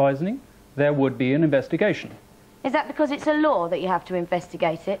food poisoning, there would be an investigation. Is that because it's a law that you have to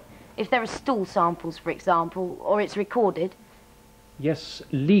investigate it? If there are stool samples, for example, or it's recorded? Yes,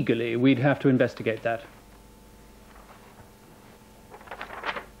 legally we'd have to investigate that.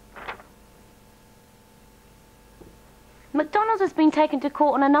 McDonald's has been taken to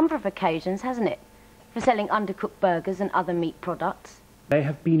court on a number of occasions, hasn't it? For selling undercooked burgers and other meat products. They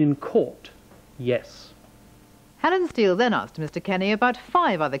have been in court, yes. Helen Steele then asked Mr. Kenny about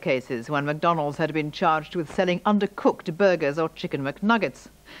 5 other cases when McDonald's had been charged with selling undercooked burgers or chicken McNuggets.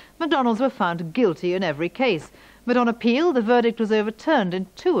 McDonald's were found guilty in every case, but on appeal the verdict was overturned in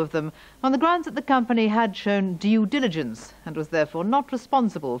 2 of them on the grounds that the company had shown due diligence and was therefore not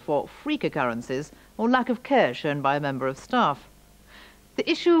responsible for freak occurrences or lack of care shown by a member of staff. The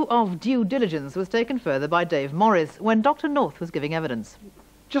issue of due diligence was taken further by Dave Morris when Dr. North was giving evidence.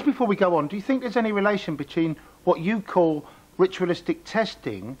 Just before we go on, do you think there's any relation between what you call ritualistic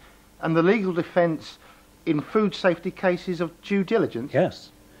testing And the legal defence in food safety cases of due diligence?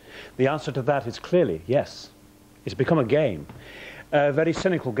 Yes. The answer to that is clearly yes. It's become a game. A very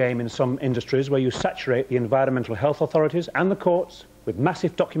cynical game in some industries where you saturate the environmental health authorities and the courts with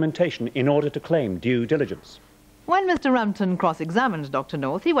massive documentation in order to claim due diligence. When Mr. Rampton cross-examined Dr.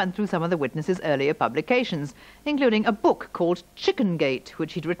 North, he went through some of the witness's earlier publications, including a book called Chickengate,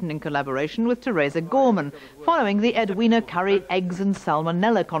 which he'd written in collaboration with Teresa Gorman, following the Edwina Curry eggs and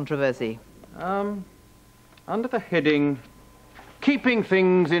salmonella controversy. Under the heading, Keeping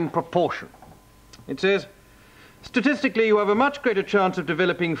Things in Proportion, it says, statistically, you have a much greater chance of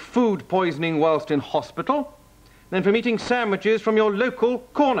developing food poisoning whilst in hospital than from eating sandwiches from your local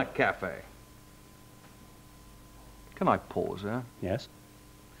corner cafe. Can I pause there? Yes.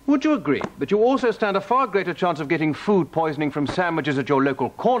 Would you agree that you also stand a far greater chance of getting food poisoning from sandwiches at your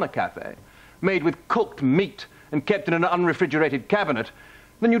local corner cafe, made with cooked meat and kept in an unrefrigerated cabinet,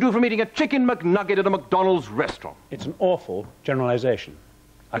 than you do from eating a chicken McNugget at a McDonald's restaurant? It's an awful generalisation.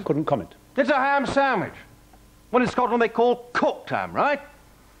 I couldn't comment. It's a ham sandwich. What in Scotland they call cooked ham, right?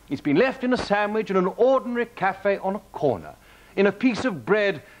 It's been left in a sandwich in an ordinary cafe on a corner, in a piece of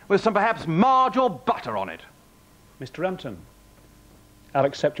bread with some perhaps marge or butter on it. Mr. Rampton, I'll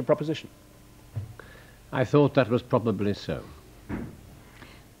accept your proposition. I thought that was probably so.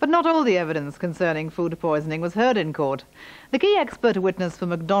 But not all the evidence concerning food poisoning was heard in court. The key expert witness for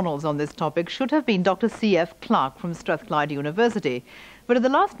McDonald's on this topic should have been Dr. C.F. Clarke from Strathclyde University. But at the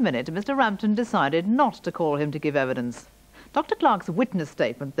last minute, Mr. Rampton decided not to call him to give evidence. Dr. Clarke's witness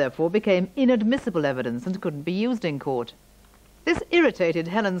statement, therefore, became inadmissible evidence and couldn't be used in court. This irritated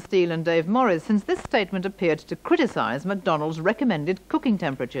Helen Steele and Dave Morris, since this statement appeared to criticise McDonald's recommended cooking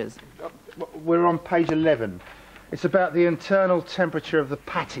temperatures. We're on page 11. It's about the internal temperature of the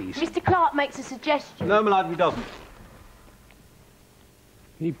patties. Mr. Clarke makes a suggestion. No, my lad, he doesn't.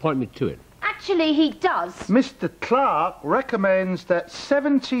 Can you point me to it? Actually, he does. Mr. Clarke recommends that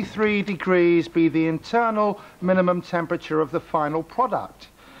 73 degrees be the internal minimum temperature of the final product,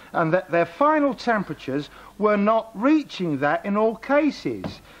 and that their final temperatures were not reaching that in all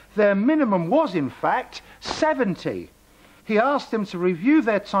cases. Their minimum was, in fact, 70. He asked them to review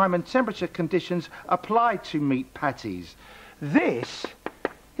their time and temperature conditions applied to meat patties. This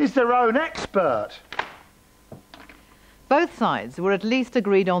is their own expert. Both sides were at least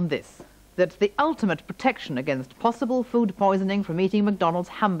agreed on this, that the ultimate protection against possible food poisoning from eating McDonald's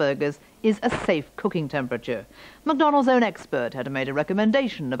hamburgers is a safe cooking temperature. McDonald's own expert had made a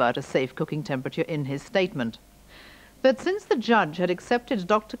recommendation about a safe cooking temperature in his statement. But since the judge had accepted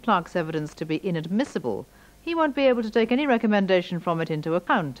Dr. Clarke's evidence to be inadmissible, he won't be able to take any recommendation from it into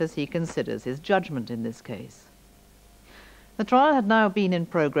account as he considers his judgment in this case. The trial had now been in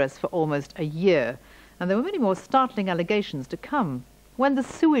progress for almost a year, and there were many more startling allegations to come. When the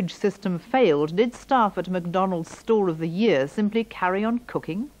sewage system failed, did staff at McDonald's Store of the Year simply carry on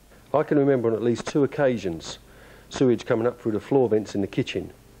cooking? I can remember on at least 2 occasions sewage coming up through the floor vents in the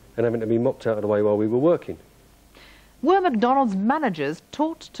kitchen and having to be mopped out of the way while we were working. Were McDonald's managers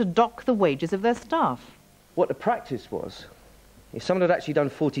taught to dock the wages of their staff? What the practice was, if someone had actually done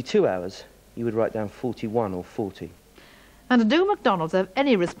 42 hours, you would write down 41 or 40. And do McDonald's have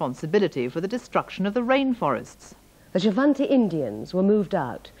any responsibility for the destruction of the rainforests? The Javanti Indians were moved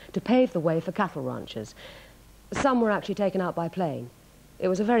out to pave the way for cattle ranchers. Some were actually taken out by plane. It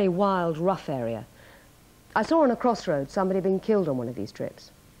was a very wild, rough area. I saw on a crossroads somebody being killed on one of these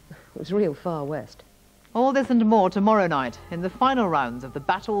trips. It was real far west. All this and more tomorrow night in the final rounds of the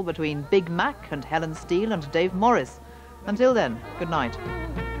battle between Big Mac and Helen Steele and Dave Morris. Until then, good night.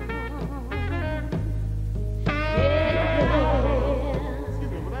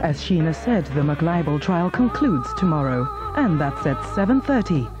 As Sheena said, the McLibel trial concludes tomorrow, and that's at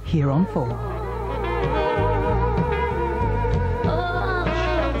 7:30 here on 4.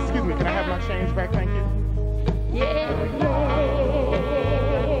 Excuse me, can I have my change back? Thank you.